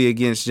defensively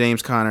against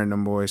James Conner and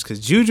them boys. Because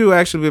Juju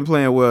actually been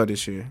playing well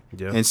this year.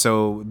 Yeah. And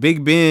so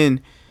Big Ben,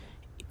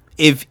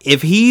 if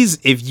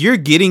you're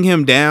getting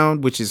him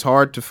down, which is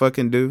hard to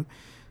fucking do,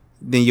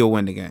 then you'll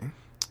win the game.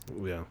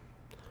 Yeah.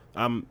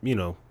 I'm,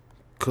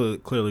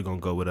 clearly going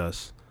to go with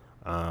us.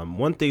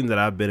 One thing that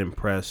I've been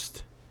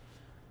impressed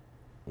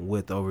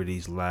with over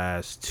these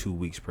last 2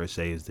 weeks, per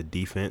se, is the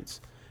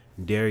defense.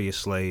 Darius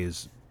Slay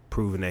is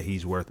proven that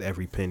he's worth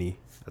every penny.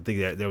 I think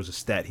that there was a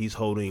stat he's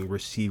holding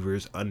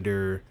receivers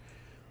under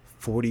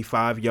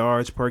 45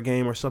 yards per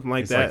game or something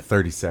like It's that. like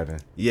 37.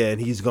 Yeah, and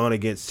he's gone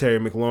against Terry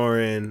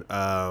McLaurin,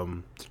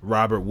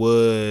 Robert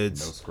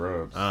Woods. No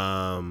scrubs.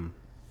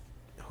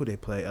 who they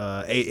play?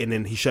 And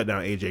then he shut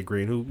down AJ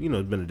Green, who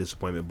has been a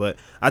disappointment. But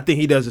I think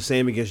he does the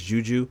same against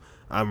Juju.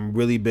 I've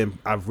really been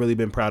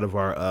proud of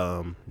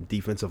our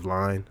defensive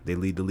line. They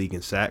lead the league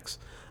in sacks.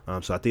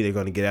 So I think they're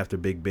going to get after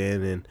Big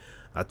Ben, and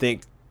I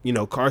think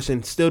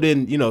Carson still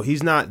didn't.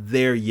 He's not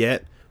there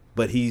yet,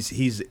 but he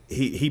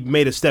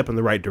made a step in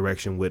the right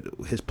direction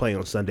with his play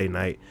on Sunday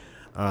night.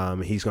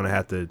 He's going to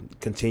have to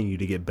continue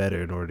to get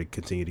better in order to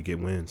continue to get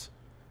wins.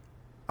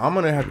 I'm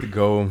going to have to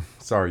go.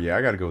 Sorry, yeah,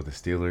 I got to go with the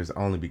Steelers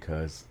only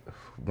because,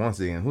 once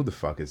again, who the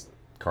fuck is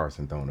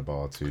Carson throwing the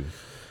ball to?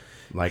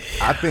 Like,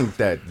 I think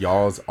that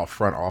y'all's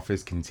front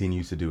office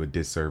continues to do a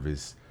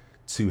disservice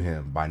to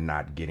him by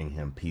not getting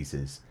him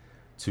pieces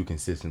to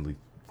consistently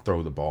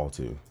throw the ball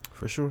to.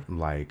 For sure.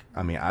 Like,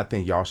 I mean, I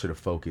think y'all should have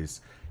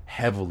focused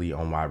heavily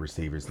on wide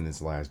receivers in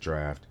this last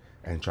draft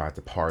and tried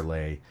to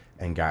parlay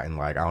and gotten,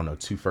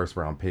 2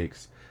 first-round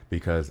picks,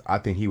 because I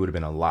think he would have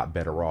been a lot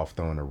better off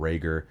throwing to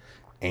Rager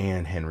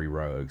and Henry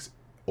Ruggs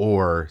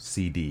or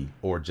CD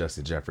or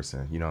Justin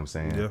Jefferson. You know what I'm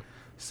saying? Yeah.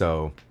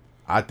 So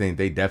I think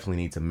they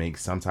definitely need to make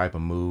some type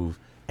of move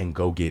and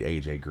go get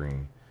AJ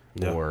Green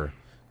or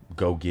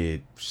go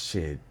get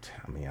shit.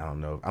 I mean, I don't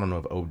know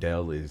if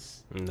Odell is.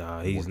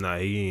 Nah, he's not.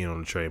 He ain't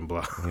on the trading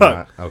block.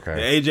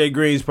 Okay. AJ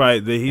Green's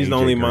probably he's the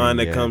only Green, mind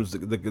that comes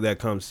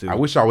to. I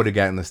wish I would have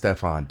gotten the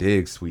Stephon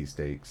Diggs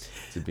sweepstakes.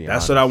 To be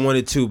honest, that's what I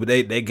wanted too, but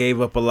they gave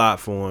up a lot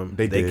for him.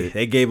 They did.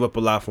 They gave up a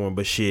lot for him,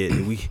 but shit,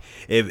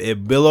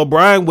 if Bill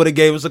O'Brien would have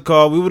gave us a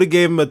call, we would have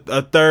gave him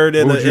a third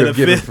and a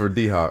fifth for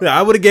D-Hop. Yeah,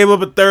 I would have gave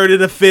up a third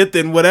and a fifth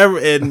and whatever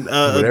and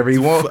whatever he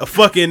want.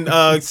 Fucking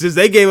since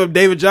they gave up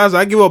David Johnson,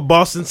 I give up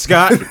Boston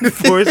Scott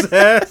for his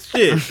ass.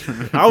 Shit,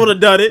 I would have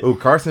done it. Oh,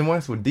 Carson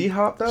Wentz with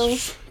D-Hop though.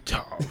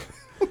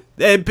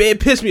 It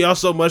pissed me off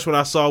so much when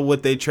I saw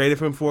what they traded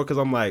him for, because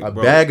I'm like, a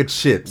bag of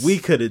chips. We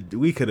could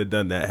have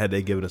done that had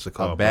they given us a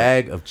call. A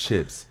bag of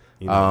chips.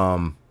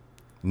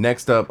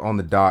 Next up on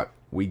the dock,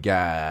 we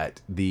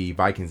got the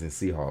Vikings and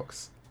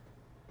Seahawks.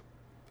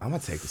 I'm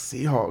gonna take the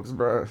Seahawks,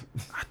 bro.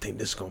 I think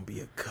this is gonna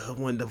be a good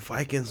one. The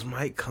Vikings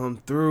might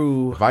come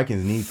through. The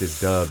Vikings need this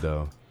dub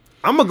though.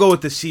 I'm gonna go with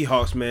the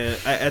Seahawks, man.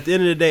 At the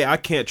end of the day, I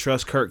can't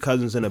trust Kirk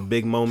Cousins in a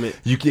big moment.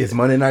 It's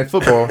Monday Night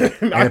Football.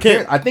 I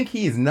can't. I think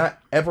he's not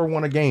ever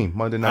won a game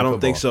Monday Night Football. I don't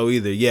think so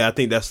either. Yeah, I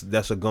think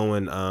that's a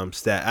going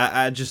stat.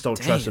 I just don't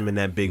trust him in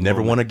that big. Never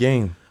moment. won a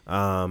game.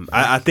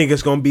 I think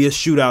it's gonna be a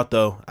shootout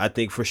though. I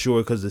think for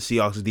sure, because the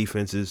Seahawks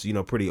defense is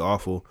pretty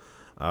awful.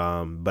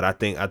 But I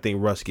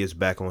think Russ gets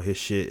back on his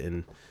shit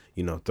and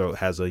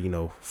has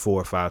a 4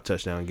 or 5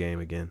 touchdown game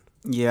again.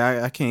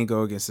 Yeah, I can't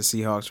go against the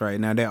Seahawks right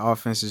now. Their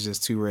offense is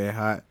just too red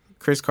hot.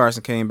 Chris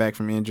Carson came back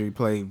from injury,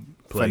 played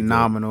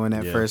phenomenal in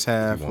that first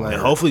half. And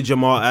hopefully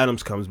Jamal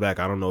Adams comes back.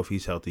 I don't know if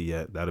he's healthy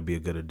yet. That'll be a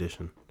good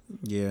addition.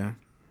 Yeah.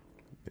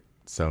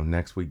 So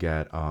next we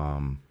got,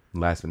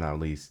 last but not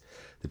least,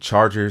 the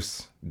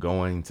Chargers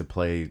going to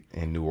play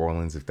in New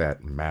Orleans, if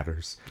that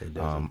matters,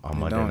 on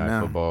Monday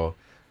Night Football.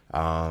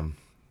 I'm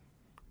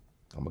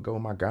going to go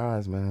with my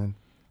guys, man.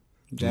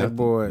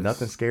 Boys.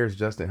 Nothing scares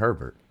Justin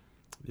Herbert.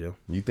 Yeah.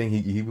 You think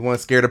he wasn't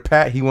scared of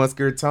Pat? He wasn't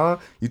scared of Tom?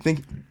 You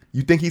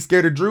think he's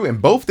scared of Drew?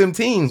 And both them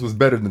teams was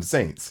better than the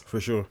Saints.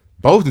 For sure.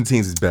 Both them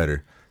teams is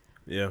better.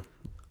 Yeah.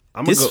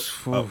 I'm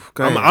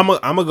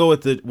gonna go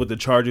with the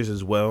Chargers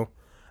as well.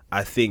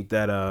 I think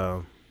that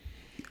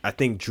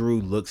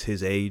Drew looks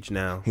his age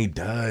now. He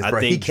does,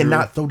 bro. He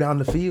cannot throw down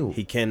the field.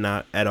 He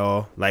cannot at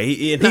all. Like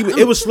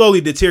it was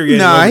slowly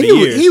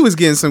deteriorating. He was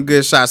getting some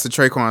good shots to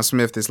Traquan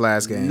Smith this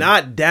last game.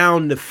 Not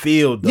down the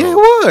field though. Yeah, it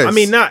was. I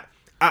mean,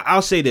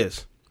 I'll say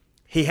this.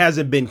 He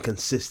hasn't been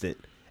consistent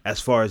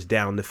as far as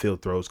down the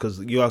field throws, because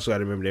you also got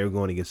to remember they were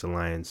going against the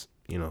Lions.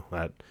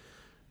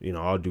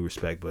 All due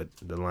respect, but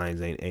the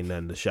Lions ain't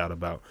nothing to shout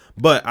about.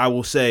 But I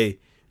will say,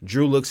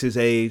 Drew looks his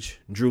age.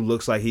 Drew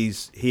looks like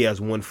he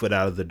has 1 foot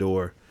out of the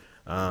door.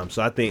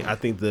 So I think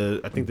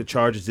the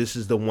Chargers, this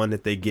is the one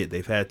that they get.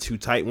 They've had 2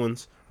 tight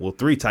ones,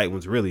 3 tight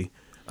ones really,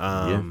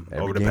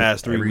 over the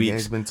past 3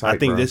 weeks. Tight, I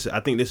think this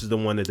is the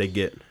one that they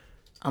get.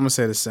 I'm gonna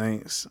say the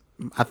Saints.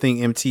 I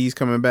think MT's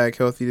coming back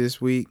healthy this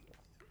week.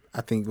 I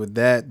think with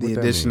that, the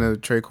addition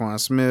of Traquan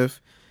Smith,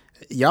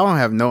 y'all don't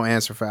have no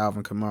answer for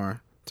Alvin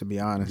Kamara, to be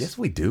honest. Yes,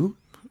 we do.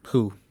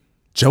 Who?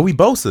 Joey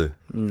Bosa.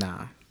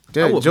 Nah.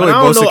 Joey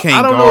Bosa can't guard.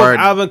 I don't know if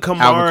Alvin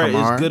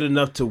Kamara is good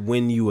enough to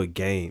win you a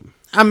game.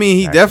 I mean,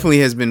 he definitely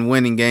has been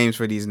winning games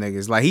for these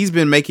niggas. Like, he's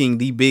been making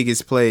the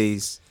biggest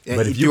plays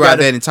throughout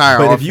that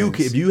entire offense.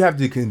 If you have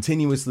to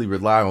continuously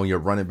rely on your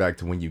running back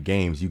to win you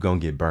games, you're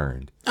going to get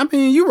burned. I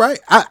mean, you're right.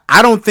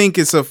 I don't think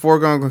it's a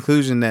foregone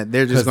conclusion that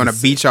they're just going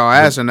to beat y'all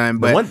ass or nothing.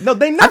 But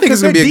they not. I think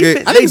it's going to be a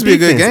good. I think it's going to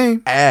be a good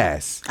game.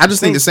 Ass. I just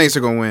think the Saints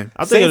are going to win.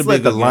 I think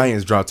Saints the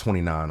Lions drop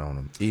 29 on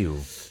them. Ew.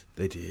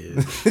 They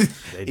did.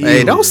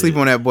 Hey, don't sleep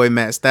on that boy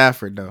Matt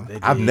Stafford though.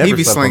 I've never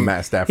slept on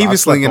Matt Stafford. He be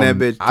slinging that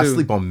bitch too. I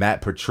sleep on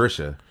Matt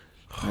Patricia.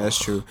 That's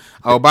true.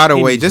 Oh, by the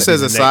He way, needs just to be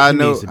as a the next- side he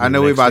needs note, to be I know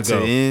the we're next about to to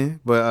go. end,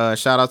 but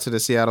shout out to the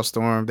Seattle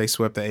Storm. They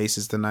swept the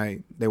Aces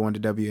tonight. They won the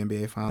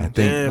WNBA I Finals. think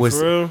Damn, was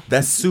for real?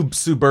 that's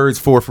Sue Bird's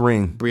fourth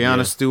ring. Brianna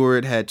Yeah.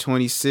 Stewart had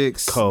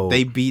 26. Cold.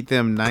 They beat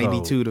them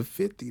 92 to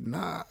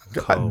 59.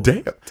 God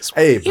damn.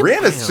 Hey,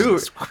 Brianna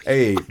Stewart.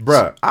 Hey,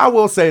 bruh, I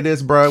will say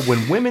this, bruh.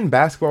 When women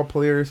basketball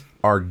players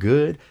are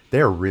good,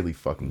 they're really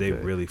fucking They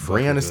good. really fucking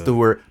Brianna good.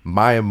 Stewart,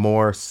 Maya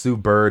Moore, Sue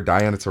Bird,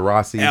 Diana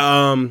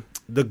Taurasi,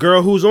 The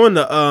girl who's on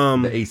the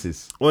the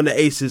Aces.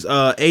 Aces,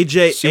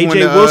 AJ She won AJ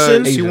the,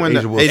 Wilson. She won the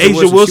Asia Wilson. Asia Asia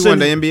Wilson. She won Wilson.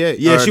 the NBA.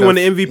 Yeah, or she won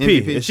the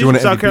MVP. And she's won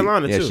from the South MVP.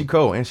 Carolina yeah, too. she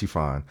cold and she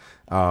fine.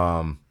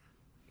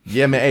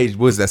 Yeah, man. Hey,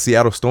 was that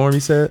Seattle Storm? You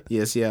said.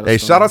 Yeah, Seattle Hey,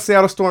 Storm. shout out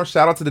Seattle Storm.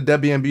 Shout out to the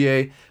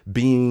WNBA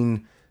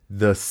being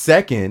the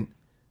second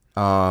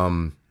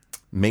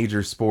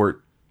major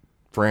sport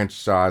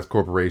franchise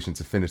corporation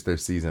to finish their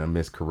season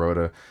amidst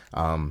Corona.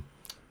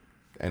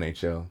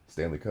 NHL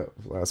Stanley Cup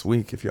last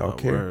week. If y'all Oh,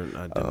 care, word.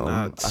 I did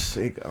not. I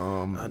think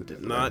I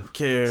did not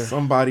care.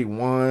 somebody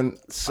won.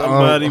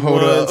 Somebody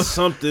hold won up.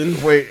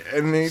 something. Wait,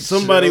 NHL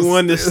Somebody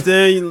won the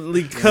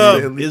Stanley Cup.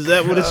 Stanley Is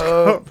that what it's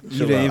Cup. called?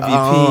 You the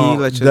MVP.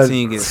 Let your the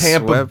team get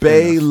Tampa swept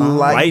Bay in the finals.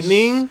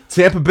 Lightning?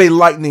 Tampa Bay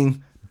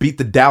Lightning beat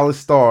the Dallas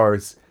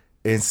Stars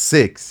in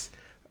 6.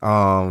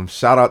 Shout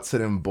out to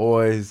them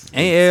boys.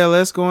 Ain't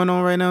ALS going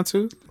on right now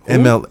too?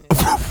 ML.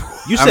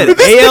 You said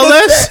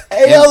ALS?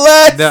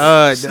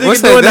 ALS.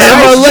 What's doing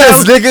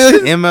that? MLS, nigga.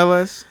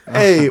 MLS.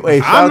 Hey,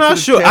 wait. I'm not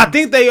sure. I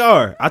think they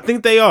are.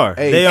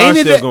 They are ain't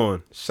it still that-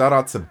 going. Shout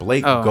out to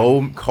Blake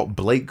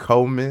Blake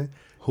Coleman.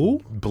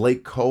 Who?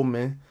 Blake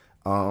Coleman.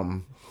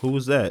 Who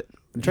was that?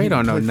 Dre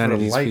don't know played none for of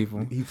the these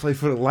people. He played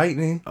for the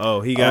Lightning. Oh,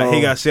 he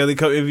got Stanley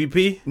Cup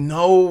MVP.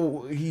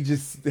 No, he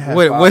just had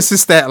What's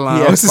his stat he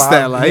line? had What's his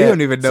stat line? You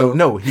don't even know. So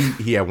no,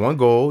 he had 1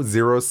 goal,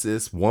 0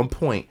 assists, 1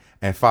 point,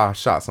 and 5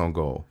 shots on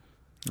goal.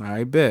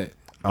 I bet.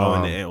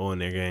 In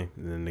their game.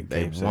 In the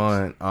They game six.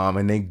 won.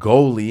 And then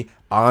goalie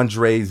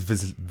Andrei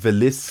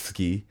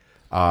Vilitsky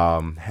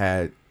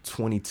had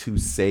 22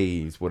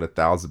 saves with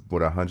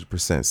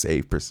 100%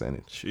 save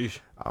percentage.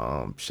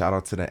 Sheesh. Shout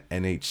out to the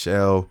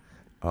NHL.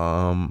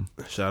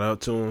 Shout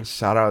out to him.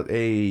 Shout out,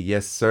 hey,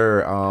 yes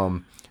sir.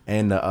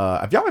 And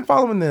have y'all been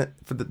following the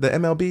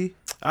MLB?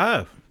 I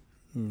have.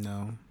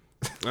 No.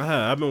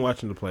 I've been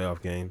watching the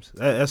playoff games.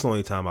 That's the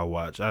only time I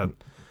watch.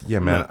 Yeah,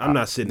 man. I'm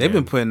not sitting. They've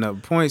there. been putting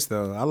up points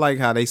though. I like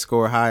how they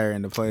score higher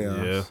in the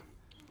playoffs. Yeah,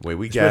 Wait,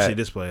 we got especially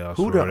this playoffs.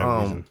 who for the whatever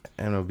reason.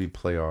 MLB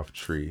playoff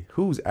tree?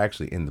 Who's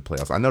actually in the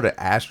playoffs? I know the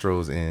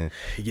Astros in.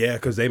 Yeah,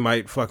 because they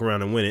might fuck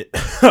around and win it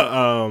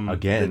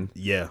Again.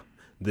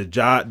 The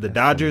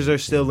Dodgers are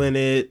still in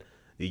it.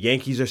 The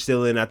Yankees are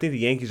still in. I think the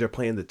Yankees are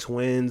playing the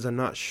Twins. I'm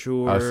not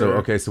sure.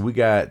 So we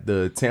got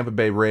the Tampa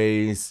Bay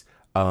Rays.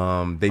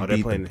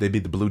 They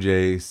beat the Blue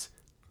Jays.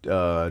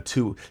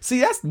 2. See,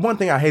 that's one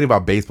thing I hate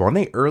about baseball. In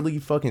they early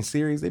fucking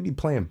series, they be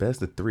playing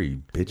best of 3,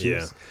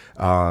 bitches.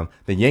 Yeah.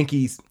 The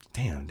Yankees,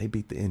 damn, they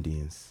beat the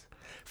Indians.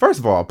 First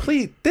of all,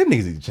 please, them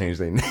niggas need to change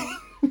their name.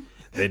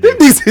 They Them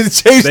do. niggas need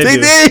to change They their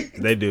do. name.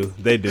 They do.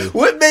 They do.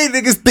 What made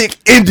niggas think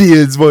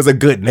Indians was a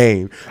good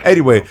name?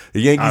 Anyway,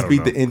 the Yankees don't beat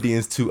know. the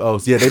Indians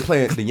 2-0. So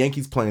yeah, the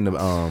Yankees playing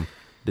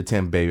the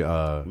Tampa Bay.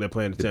 They're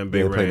playing the Tampa Bay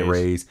they're Rays. playing the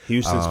Rays.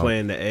 Houston's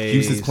playing the A's.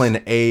 Houston's playing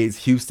the A's.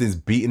 Houston's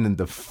beating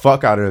the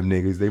fuck out of them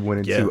niggas. They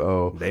went in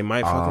 2-0. They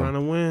might fuck around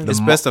and win. It's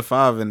best of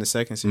 5 in the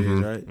second series,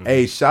 right?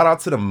 Hey, shout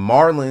out to the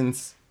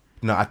Marlins.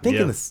 No, I think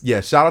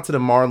Yeah. shout out to the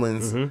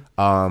Marlins,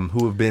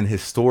 who have been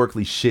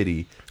historically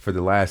shitty for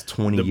the last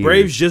 20 The years.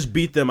 Braves just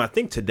beat them, I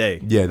think,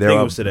 today. Yeah, I they're think it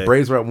up. was today.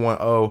 Braves were at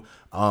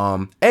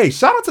 1-0. Hey,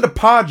 shout out to the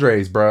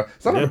Padres, bro.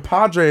 Some of the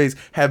Padres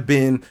have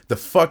been the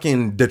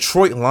fucking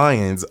Detroit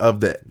Lions of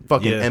the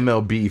fucking Yeah.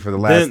 MLB for the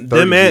last 30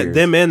 them years.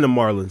 and the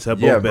Marlins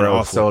have both been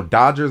awful. So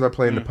Dodgers are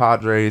playing the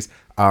Padres.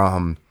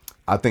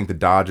 I think the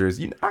Dodgers.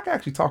 I can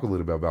actually talk a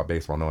little bit about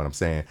baseball. Know what I'm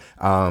saying?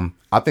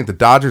 I think the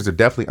Dodgers are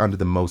definitely under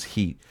the most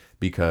heat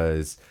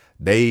because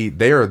they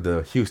are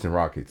the Houston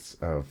Rockets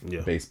of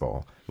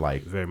baseball.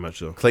 Like Very much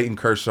so. Clayton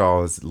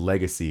Kershaw's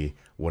legacy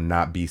will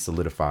not be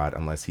solidified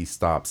unless he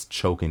stops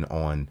choking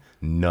on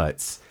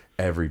nuts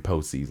every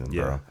postseason,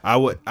 Yeah,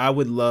 bro. I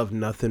would love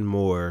nothing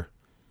more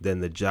than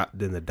the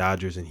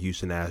Dodgers and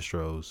Houston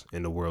Astros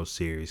in the World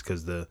Series,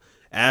 because the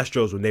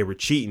Astros, when they were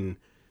cheating,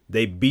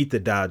 they beat the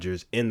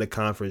Dodgers in the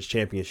conference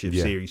championship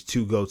series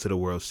to go to the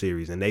World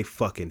Series, and they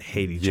fucking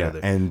hate each other.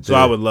 And so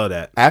I would love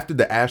that. After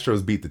the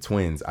Astros beat the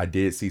Twins, I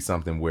did see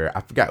something where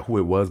I forgot who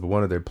it was, but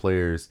one of their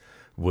players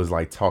was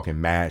like talking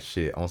mad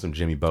shit on some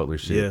Jimmy Butler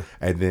shit. Yeah.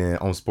 And then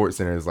on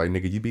SportsCenter, it's like,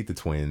 nigga, you beat the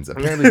Twins.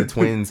 Apparently the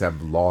Twins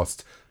have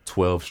lost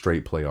 12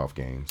 straight playoff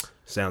games.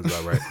 Sounds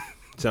about right.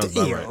 Sounds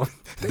about right.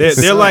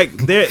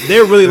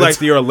 They're really like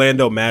the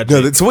Orlando Magic.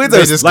 No, the Twins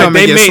They are just like come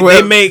and get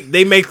swept.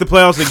 they make the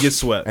playoffs and get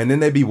swept. and then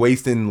they be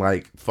wasting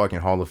like fucking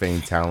Hall of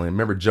Fame talent.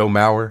 Remember Joe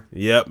Mauer?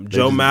 Yep,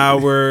 Joe just-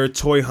 Mauer,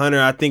 Toy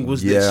Hunter, I think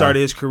started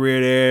his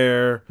career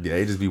there. Yeah,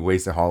 they just be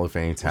wasting Hall of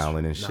Fame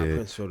talent and Nah, shit.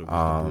 Princefield was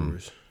the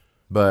Brewers.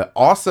 But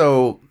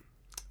also,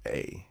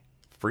 hey,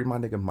 free my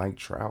nigga Mike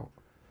Trout.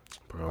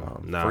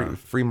 Bro, nah.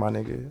 Free my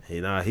nigga.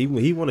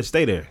 He want to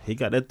stay there. He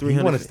got that 300.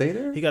 He want to stay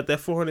there? He got that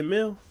 400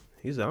 mil.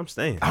 He said, I'm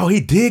staying. Oh, he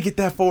did get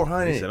that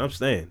 400. He said, I'm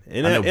staying.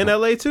 In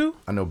LA too?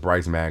 I know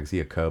Bryce Maggs. He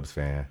a Cubs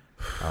fan.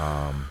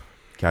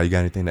 Cal, you got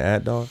anything to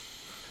add, dog?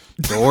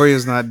 The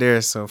Orioles not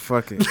there, so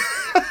fuck it.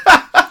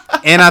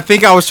 And I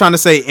think I was trying to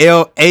say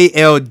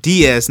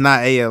ALDS,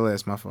 not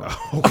ALS. My fault.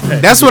 Okay.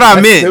 That's what I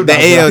meant. The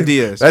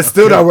ALDS. That's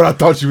still not what I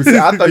thought you would say.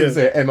 I thought you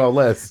said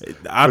MLS.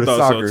 I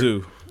thought so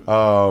too.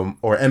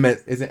 Or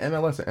MS. Is it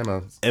MLS or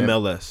MLS?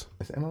 MLS.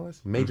 Is it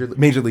MLS?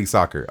 Major League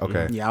Soccer.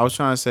 Okay. Yeah, I was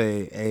trying to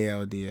say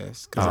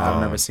ALDS because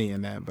I've never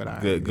seen that.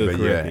 But good. But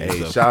yeah, correct.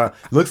 hey, shout out.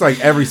 Looks like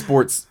every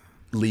sports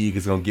league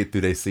is gonna get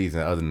through their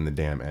season other than the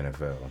damn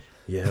NFL.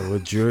 Yeah, well,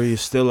 jury is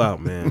still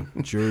out, man.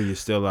 Jury is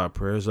still out.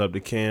 Prayers up to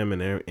Cam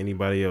and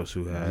anybody else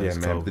who has. Yeah,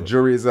 man. COVID. The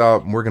jury is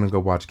out. We're gonna go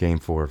watch Game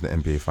 4 of the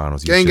NBA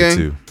Finals. You Gang, should gang.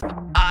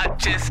 too. I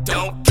just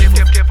don't give a.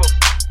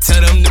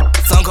 Tell them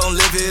niggas I'm gon'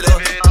 live it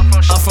up.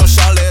 I'm from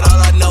Charlotte, all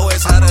I know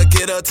is how to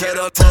get up. Tell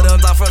them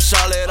I'm from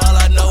Charlotte, all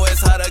I know is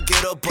how to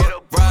get up.